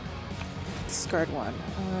 Discard one.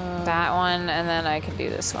 that one, and then I can do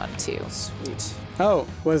this one too. Sweet. Oh,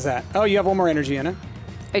 what is that? Oh, you have one more energy in it.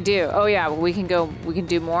 I do. Oh yeah, we can go. We can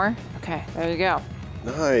do more. Okay, there we go.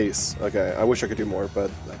 Nice. Okay, I wish I could do more, but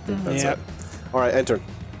I think that's Yep. it. All right, enter.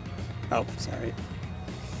 Oh, sorry.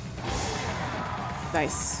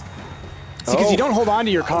 Nice. Because Oh. you don't hold on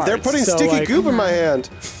to your cards. They're putting so, sticky like- goop in my hand.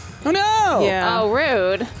 Oh no! Yeah. Oh,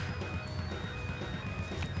 rude.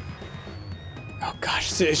 Oh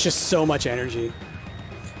gosh, it's just so much energy.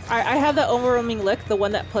 I have the overwhelming lick, the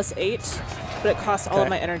one that +8, but it costs all Okay. of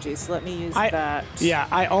my energy, so let me use I- that. Yeah,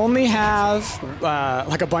 I only have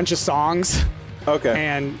like a bunch of songs Okay.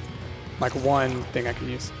 and like one thing I can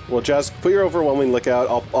use. Well, Jazz, put your overwhelming lick out.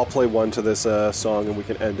 I'll play one to this song and we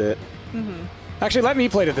can end it. Actually, let me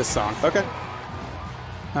play to this song. Okay.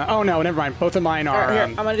 Oh no, never mind. Both of mine are Here,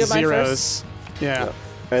 I'm gonna do mine zeros. first. Yeah.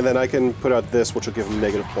 And then I can put out this, which will give him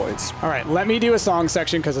negative points. All right, let me do a song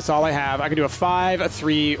section because it's all I have. I can do a 5, a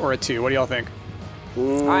 3, or a 2. What do y'all think?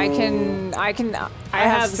 I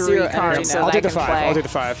have 3 zero cards energy so now. I'll that I do the can 5. play. I'll do the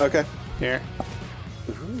 5. Okay. Here.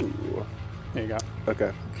 Ooh. There you go.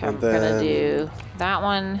 Okay. Okay, I'm gonna do that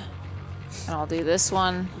one, and I'll do this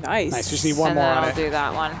one, Nice. Nice. Just need one and more then on I'll it. do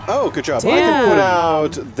that one. Oh, good job. I Damn. can put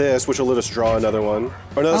out this, which will let us draw another one.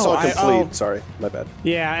 Or no, that's Oh, all complete. oh. Sorry, my bad.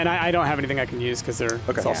 Yeah, and I don't have anything I can use because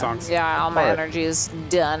it's all songs. Yeah, all my All right. energy is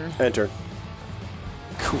done. Enter.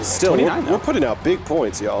 Cool. Still, 29 we're putting out big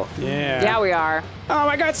points, y'all. Yeah. Yeah, we are. Oh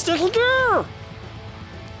my God, Sticky Gear!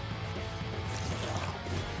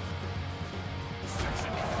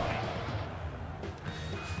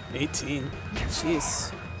 $18.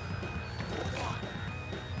 Jeez.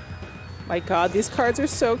 My God, these cards are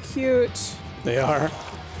so cute. They are.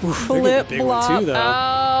 Oof, Flip, they're getting a big one blop. too, though.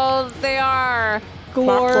 Oh, they are.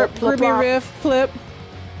 Glor, plop, plop, Ruby plop. Riff, Flip.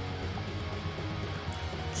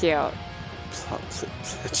 Cute.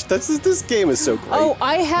 This game is so great. Oh,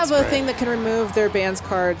 I have a great. thing that can remove their band's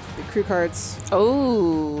card, the crew cards.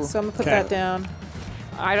 Oh, So I'm gonna put Okay. that down.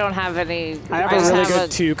 I don't have any. I have just a really have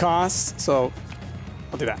good 2 cost, so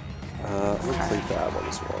I'll do that. We'll complete that one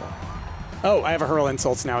as well. Oh, I have a Hurl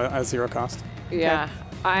Insults now at 0 cost. Yeah,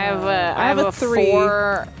 I have I have a 3.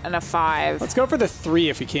 4 and a 5. Let's go for the 3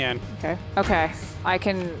 if you can. Okay. Okay, I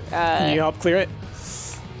can. Can you help clear it?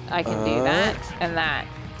 I can do that and that.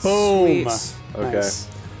 Boom. Sweet. Okay. Nice.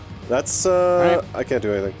 That's, right. I can't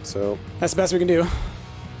do anything, so. That's the best we can do.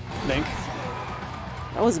 I think.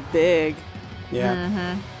 That was big. Yeah. Mm-hmm.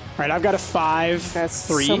 All right, I've got a 5, That's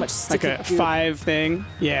 3, so much like sticky a goop. 5 thing.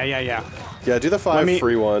 Yeah. Yeah, do the 5 me-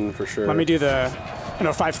 free one for sure. Let me do the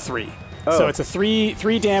 5/3. Oh. So it's a 3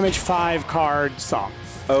 damage 5 card song.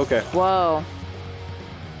 Oh, okay. Whoa.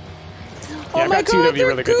 Yeah, Oh I've my got 2 God, that would be they're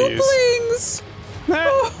really good to use.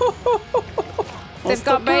 gooblings! They've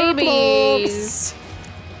got babies.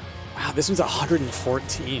 Wow, this one's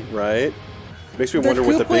 114. Right? Makes me Their wonder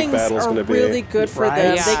what the big gooblings battle's are going to be. really good for Right?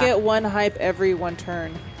 them. Yeah. They get 1 hype every 1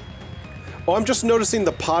 turn. Oh, I'm just noticing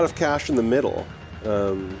the pot of cash in the middle.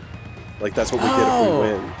 Like that's what we get if we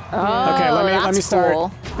win. Oh, Okay, let me that's start,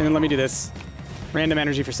 cool. and then let me do this. Random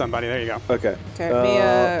energy for somebody. There you go. Okay. Okay,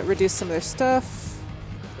 let me reduce some of their stuff.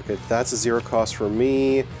 Okay, that's a 0 cost for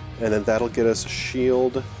me, and then that'll get us a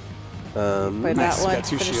shield. Play Nice, that we one. got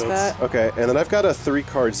 2 Finish shields. that. Okay, and then I've got a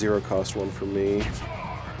 3-card 0 cost one for me.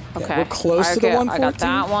 Okay. we're close to the I 114. got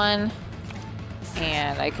that one.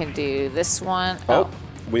 And I can do this one. Oh,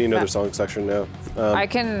 we need another song section now. I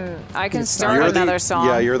can start You're another the, song.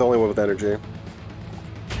 Yeah, you're the only one with energy.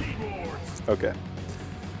 Okay.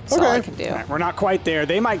 That's all I okay. can do. All right, we're not quite there.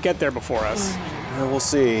 They might get there before us. We'll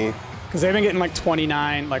see. Because they've been getting like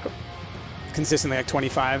 29, like consistently like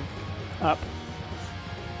 25 up.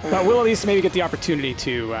 But we'll at least maybe get the opportunity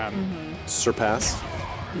to, Surpass.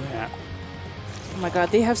 yeah. Oh my God,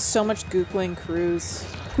 they have so much goopling crews.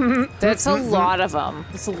 That's a lot of them.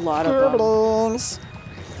 It's a lot of them.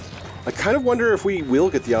 I kind of wonder if we will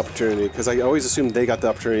get the opportunity, because I always assume they got the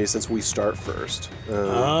opportunity since we start first.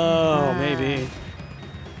 Oh, maybe.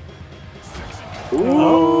 Ooh.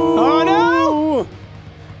 Oh, no!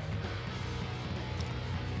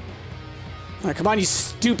 All right, come on, you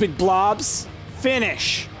stupid blobs.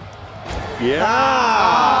 Finish. Yeah!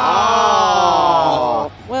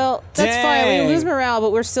 Well, that's fine. Dang. We lose morale,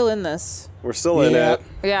 but we're still in this. We're still in it.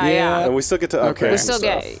 Yeah, yeah. And we still get to upgrade Okay. We still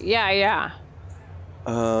stuff. get. Yeah.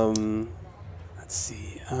 Let's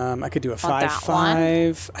see. I could do a Want that one?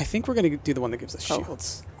 5/5. I think we're going to do the one that gives us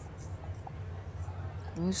shields.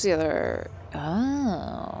 Who's the other?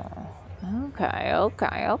 Oh. Okay.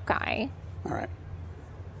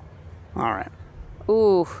 All right.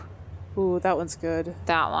 Ooh, Ooh, that one's good.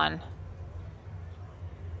 that one.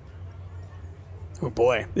 Oh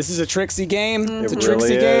boy, this is a tricksy game. It's a It tricksy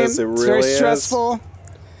really game. is. It It's very really is. stressful.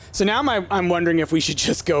 So now I'm wondering if we should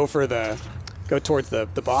just go towards the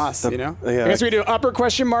boss. You know? yeah. I guess we do upper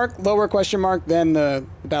question mark, lower question mark, then the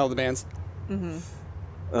Battle of the Bands.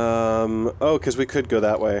 Oh, because we could go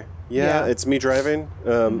that way. Yeah, Yeah. it's me driving.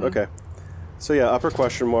 Okay. So yeah, upper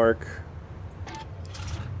question mark.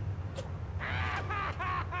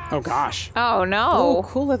 Oh gosh. Oh Oh, no.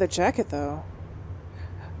 cool leather jacket though.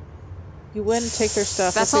 You wouldn't take their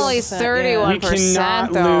stuff. That's only 31%, 31. We cannot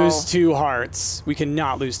 1%, though. lose 2 hearts. We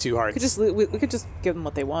cannot lose 2 hearts. We could just give them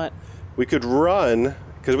what they want. We could run,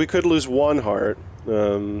 because we could lose 1 heart.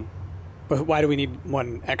 But why do we need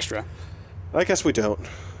 1 extra? I guess we don't.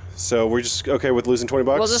 So we're just okay with losing 20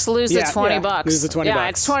 bucks? We'll just lose Yeah, the 20 yeah. bucks. Lose the 20 yeah, bucks.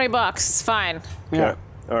 it's 20 bucks. It's fine. Yeah. Okay.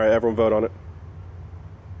 All right, everyone vote on it.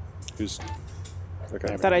 Who's...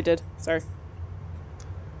 Okay. That I did. Sorry.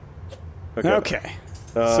 Okay.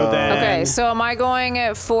 So then. Okay, so am I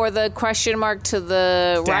going for the question mark to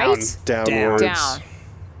the Down. right? Downwards. Down.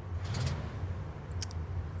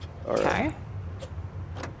 All right. Okay.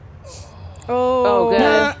 Oh,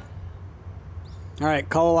 good. All right,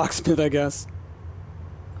 call a locksmith, I guess.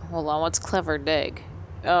 Hold on, what's clever dig?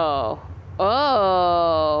 Oh.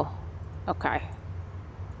 Oh. Okay.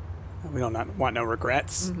 We don't want no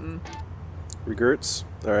regrets. Regrets.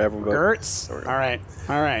 All right, everyone go. Regrets. All right.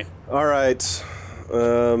 All right. All right.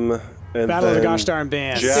 And Battle of the then gosh darn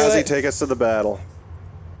bands. Jazzy, take us to the battle.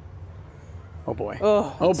 Oh boy.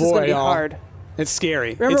 Oh, Oh this is gonna boy, be y'all. hard. It's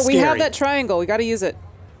scary. Remember, It's we have scary. that triangle. We got to use it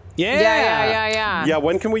Yeah. Yeah. Yeah,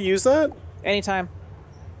 when can we use that? anytime.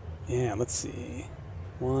 Yeah, let's see.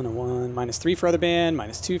 1 and 1, -3 for other band,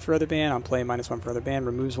 -2 for other band. On play, -1 for other band.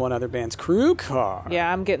 Removes one other band's crew card.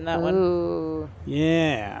 Yeah, I'm getting that one. Ooh.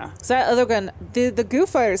 Yeah. So that other gun, the Goo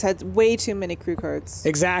Fighters had way too many crew cards.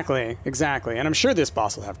 Exactly. Exactly. And I'm sure this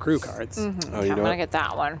boss will have crew cards. Oh, you I'm know gonna what? get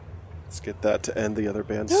that one. Let's get that to end the other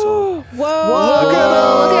band's song. Whoa!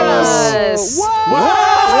 Look at us!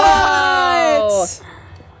 What?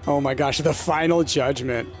 Oh my gosh, the final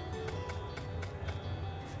judgment.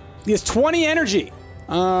 He has 20 energy.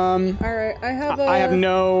 All right, I have a. I have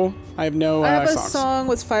no I have a songs. song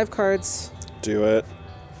with 5 cards. Do it.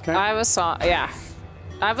 Okay. I have a song. Yeah.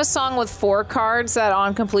 I have a song with 4 cards that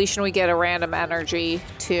on completion we get a random energy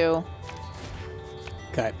too.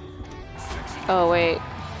 Okay. Oh, wait.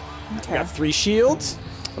 I got 3 shields.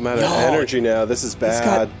 I'm out of energy now. This is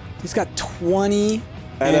bad. He's got 20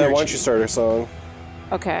 And energy. why don't you start a song?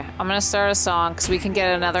 Okay, I'm gonna start a song because we can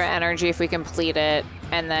get another energy if we complete it.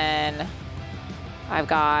 And then I've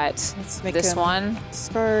got Let's make this him one.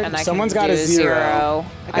 Discard. And I Someone's can got do a 0.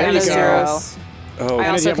 I There got you a go. 0. Oh, I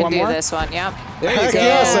you also have can one do more? this one. Yep. There you heck go.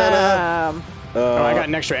 yeah, Santa. Oh, I got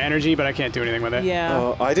an extra energy, but I can't do anything with it. Yeah.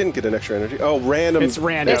 Oh, I didn't get an extra energy. Oh, random. It's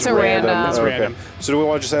random. It's a random. It's Okay. random. So do we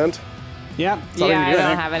want to just end? Yeah. That's all we Yeah, can I do, don't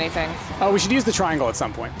think. have anything. Oh, we should use the triangle at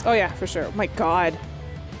some point. Oh yeah, for sure. Oh my God.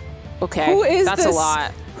 Okay. Who is That's this? a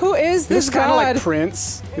lot. Who is He this looks kind of god? like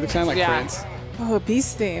Prince. He looks kind of like Yeah. Prince. Oh,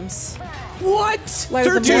 beast themes. What? Light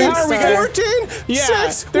of the 13, Morning Star. 14, Yeah,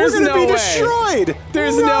 6. there's We're going to no be way. destroyed.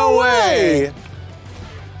 There's no way.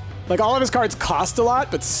 Like, all of his cards cost a lot,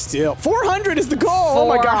 but still. 400 is the goal. Oh,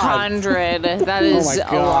 my God. 400. That is my a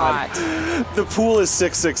God. lot. The pool is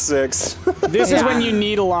 666. This is Yeah. when you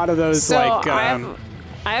need a lot of those, So like,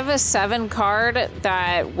 I have a 7 card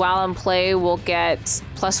that while in play will get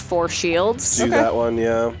 +4 shields. Do that one,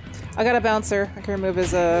 yeah. I got a bouncer. I can remove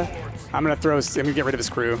his I'm going to get rid of his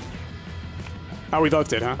crew. Oh, we both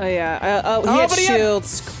did, huh? Oh yeah. He Oh, had but he had-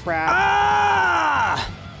 shields. Crap. Ah!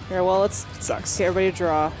 Here, well, let's Sucks. get everybody to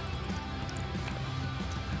draw.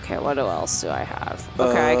 Okay, what else do I have?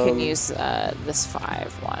 Okay, I can use this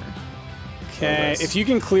 5 one. Okay, nice. if you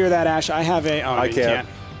can clear that, Ash, I have a... Oh, no, I you can't.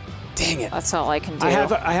 Dang it. That's all I can do.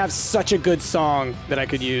 I have such a good song that I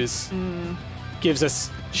could use. Gives us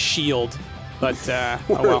shield, but oh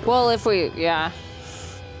well. Well, if we, yeah.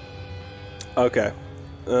 Okay.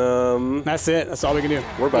 That's it. That's all we can do.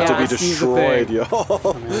 We're about to be Let's use the destroyed, thing.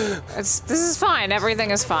 y'all. This is fine. Everything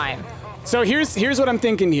is fine. So here's what I'm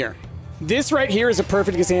thinking here. This right here is a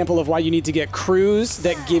perfect example of why you need to get crews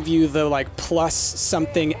that give you the like plus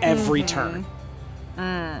something every turn.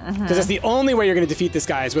 Because that's the only way you're going to defeat this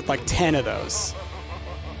guy is with like 10 of those.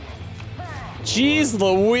 Jeez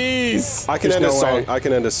Louise! I can There's end no a song. way. I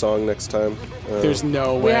can end a song next time. There's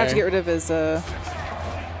no way. We have to get rid of his no,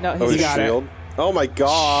 Oh, his his got it. shield. Oh my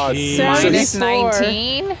God. Jeez. Minus 74.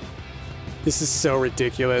 19. This is so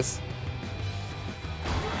ridiculous.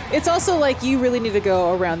 It's also like you really need to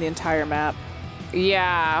go around the entire map.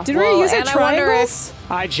 Yeah. Did well, we use and our I wonder triangles?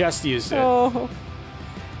 I just used it. Oh,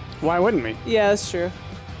 Why wouldn't we? yeah, that's true.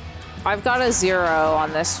 if I've got a 0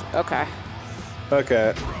 on this. Okay.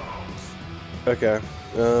 Okay. Okay.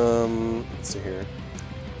 Let's see here.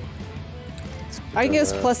 I can get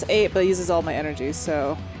his +8, but it uses all my energy,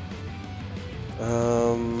 so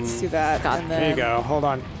let's do that. Got- and then There you go. Hold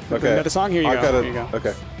on. Okay. Another song? Here you I go. gotta, Here you go.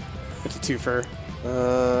 Okay. It's a twofer.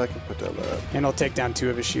 I can put down that. And I'll take down 2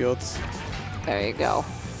 of his shields. There you go.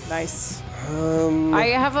 Nice. I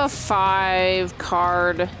have a 5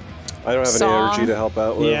 card. I don't have Song. any energy to help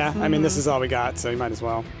out with. Yeah, I mean, this is all we got, so you might as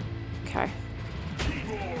well. Okay.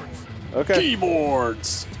 Okay.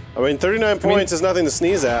 Keyboards! I mean, 39 points is nothing to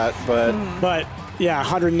sneeze at, but But, yeah,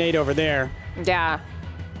 108 over there. Yeah.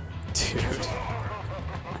 Dude.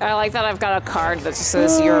 I like that I've got a card that just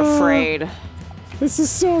says you're afraid. This is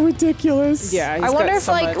so ridiculous. Yeah, he's I wonder got if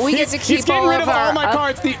so like much. we get to keep He's getting all rid of all our my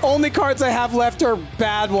cards. The only cards I have left are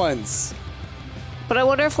bad ones. But I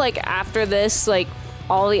wonder if like after this, like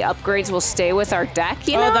all the upgrades will stay with our deck,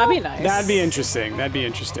 you know? Oh, that'd be nice. That'd be interesting. That'd be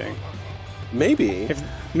interesting. Maybe.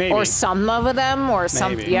 Maybe. Or some of them, or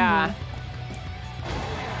some, Maybe. yeah.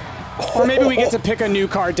 Or maybe we get to pick a new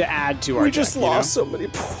card to add to our We deck, just you know? lost so many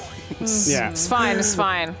points. Yeah. It's fine, it's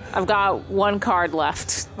fine. I've got one card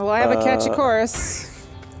left. Well, I have a catchy chorus.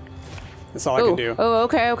 That's all I can do. Oh,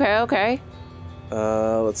 okay.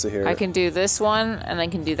 Let's see here. I can do this one, and I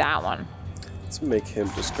can do that one. Let's make him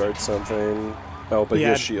discard something. Oh, but he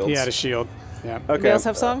has shields. He had a shield. Yeah. Okay. Anybody else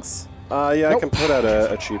have songs? Yeah, Nope. I can put out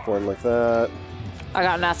a cheap one like that. I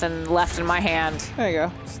got nothing left in my hand. There you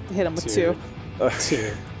go. Just hit him with two.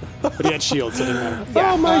 Two. But he had shields, so it didn't matter.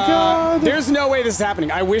 Oh my god! There's no way this is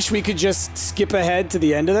happening. I wish we could just skip ahead to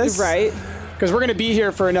the end of this. Right. Because we're going to be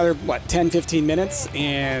here for another, 10, 15 minutes,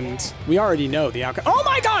 and we already know the outcome. Oh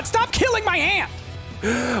my god, stop killing my hand!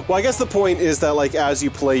 Well, I guess the point is that, like, as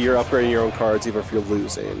you play, you're upgrading your own cards, even if you're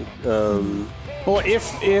losing. Well,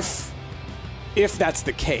 if that's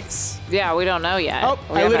the case. Yeah, we don't know yet. Oh,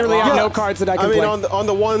 We I haven't literally have lost. no cards that I can I mean, play. on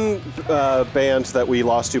the one band that we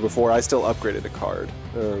lost to before, I still upgraded a card.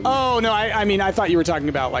 Oh, no, I mean, I thought you were talking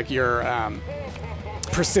about, like, your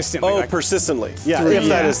persistently. Oh, like, persistently. Yeah, Three, if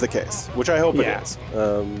that yeah. is the case, which I hope Yeah. it is.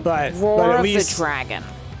 but Roar at of least, the Dragon.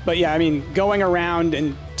 But yeah, I mean, going around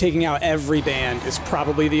and taking out every band is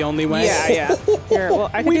probably the only way. Yeah. Here, well,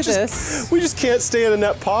 I can do just, this. We just can't stay in a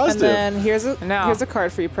net And positive. then here's a No.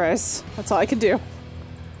 card for you, Price. That's all I can do.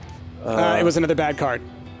 It was another bad card.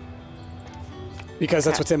 Because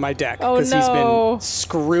that's what's in my deck. Oh, Because he's no. been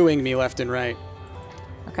screwing me left and right.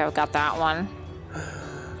 Okay, we got that one.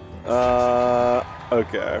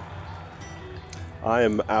 Okay. I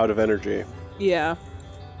am out of energy. Yeah.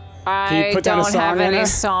 I put down a don't song, have any Anna?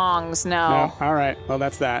 songs, no. No? All right. Well,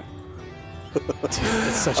 that's that. Dude,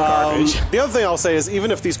 it's such garbage. The other thing I'll say is,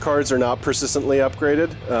 even if these cards are not persistently upgraded,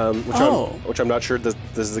 which I'm not sure this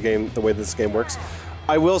is the way this game works,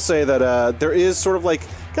 I will say that there is sort of like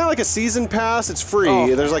kind of like a season pass. It's free.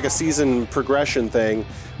 Oh. There's like a season progression thing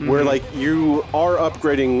where like you are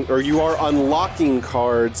upgrading or you are unlocking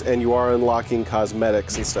cards and you are unlocking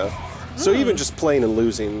cosmetics and stuff. So even just playing and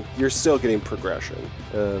losing, you're still getting progression.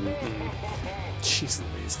 Jeez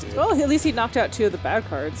Louise, dude. Well, at least he knocked out two of the bad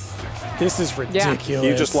cards. This is ridiculous.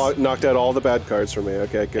 You just knocked out all the bad cards for me.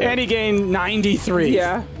 Okay, good. And he gained 93.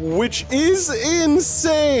 Yeah. Which is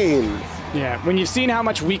insane. Yeah. When you've seen how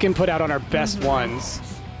much we can put out on our best ones.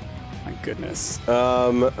 My goodness.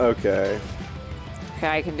 Okay. Okay,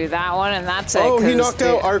 I can do that one, and that's it. Oh, he 'cause knocked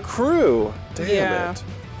out our crew. Damn Yeah. it.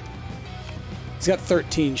 He's got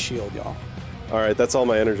 13 shield, y'all. All right, that's all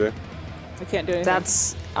my energy. I can't do anything.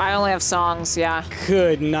 That's. I only have songs, yeah.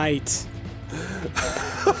 Good night.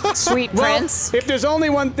 Sweet Prince. If there's only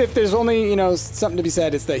something to be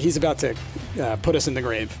said, it's that he's about to put us in the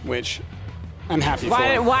grave, which I'm happy for.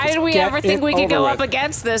 Why Just did we get ever think it we could go over up with.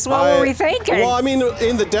 against this? What were we thinking? Well, I mean,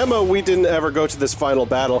 in the demo, we didn't ever go to this final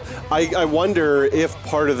battle. I wonder if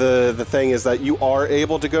part of the thing is that you are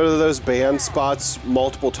able to go to those band spots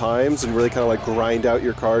multiple times and really kind of like grind out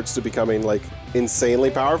your cards to becoming like insanely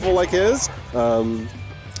powerful like his. well,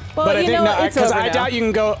 But I think no, it's because over I now. doubt you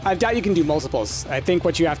can go. I doubt you can do multiples. I think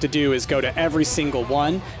what you have to do is go to every single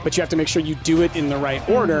one, but you have to make sure you do it in the right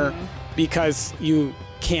order because you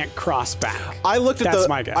can't cross back. I looked at That's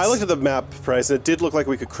my guess. I looked at the map price, and it did look like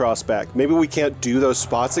we could cross back. Maybe we can't do those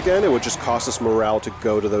spots again. It would just cost us morale to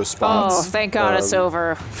go to those spots. Oh, thank God it's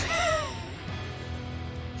over.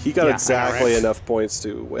 He got Yeah, I know, exactly right? enough points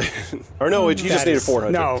to win. Or no, you just That needed is-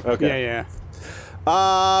 400. No. Okay. Yeah.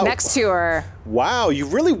 Next tour. Wow, you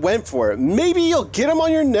really went for it. Maybe you'll get him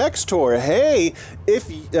on your next tour. Hey,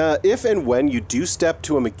 if and when you do step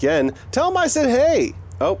to him again, tell him I said hey.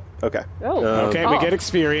 Oh, okay. Oh. Okay, we get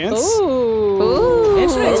experience. Ooh.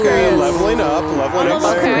 Instant Okay, experience. levelling up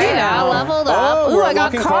my Okay, I leveled up. Oh, Ooh, we're I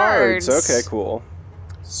got unlocking cards. Okay, cool.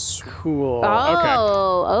 Cool.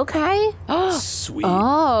 Oh, okay. Okay. Sweet.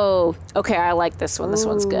 Oh, okay. I like this one. This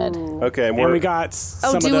one's good. Okay, and And we got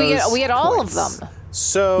some Oh, of do we those get? We get all points. of them.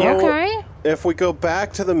 So Okay. if we go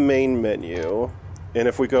back to the main menu, and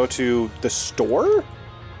if we go to the store,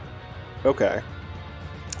 okay.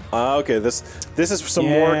 Okay, this is some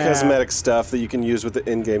more Yeah. cosmetic stuff that you can use with the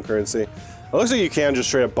in-game currency. It looks like you can just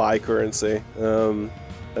straight up buy currency.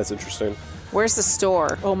 That's interesting. Where's the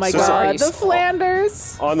store? Oh my So- God, Sorry. the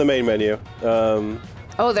Flanders. On the main menu.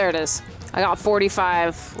 Oh, there it is. I got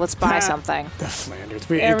 45. Let's buy something. The Flanders.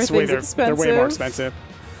 Everything's They're way more expensive. expensive.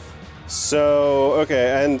 So,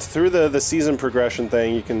 okay, and through the season progression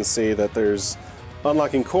thing, you can see that there's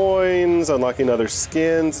unlocking coins, unlocking other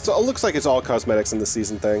skins. It looks like it's all cosmetics in the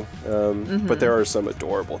season thing, but there are some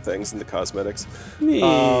adorable things in the cosmetics.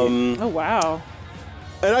 Oh wow.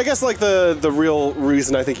 And I guess like the real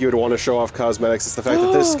reason I think you would want to show off cosmetics is the fact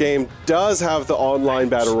that this game does have the online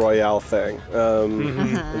battle royale thing,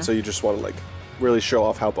 and so you just want to like really show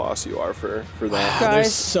off how boss you are for that. There's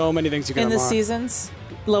Guys, so many things you can in the unlock. seasons,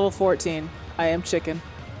 level 14, I am chicken.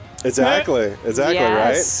 Exactly,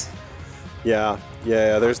 Yes. right.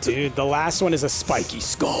 Yeah. There's Dude, the last one is a spiky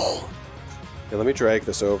skull. Yeah, let me drag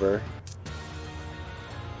this over.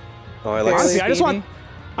 Oh, I like. Barely. Honestly, I just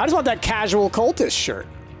want that casual cultist shirt.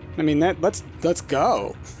 I mean, let's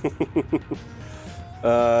go.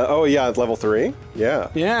 Oh yeah, level 3. Yeah.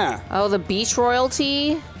 Yeah, Oh, the beach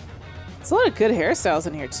royalty. There's a lot of good hairstyles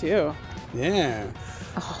in here too. yeah.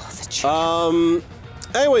 Oh, the chicken.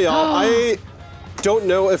 Anyway, y'all, I don't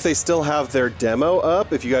know if they still have their demo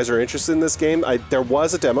up. If you guys are interested in this game, there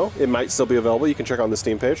was a demo. It might still be available. You can check on the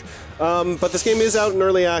Steam page. But this game is out in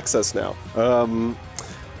early access now.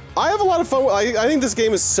 I have a lot of fun. I think this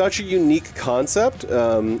game is such a unique concept.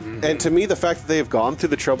 And to me, the fact that they have gone through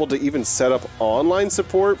the trouble to even set up online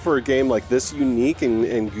support for a game like this unique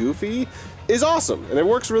and goofy is awesome. And it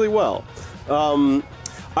works really well. I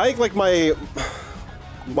think like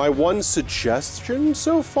my one suggestion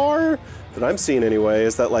so far that I'm seeing anyway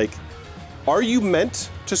is that like, are you meant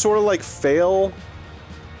to sort of like fail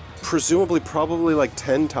presumably probably like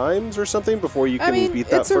 10 times or something before you can beat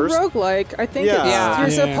that it's first? a roguelike. I think Yeah. you're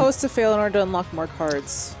Yeah. supposed to fail in order to unlock more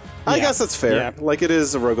cards. I Yeah. guess that's fair. Yeah. Like it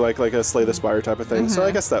is a roguelike, like a Slay the Spire type of thing, so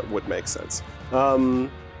I guess that would make sense.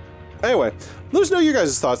 Anyway, let us know your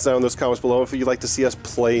guys' thoughts down in those comments below if you'd like to see us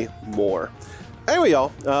play more. Anyway,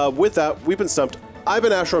 y'all, with that, we've been Stumped. I've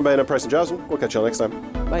been Asher, and I'm Bryson Johnson. We'll catch y'all next time.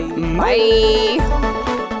 Bye. Bye.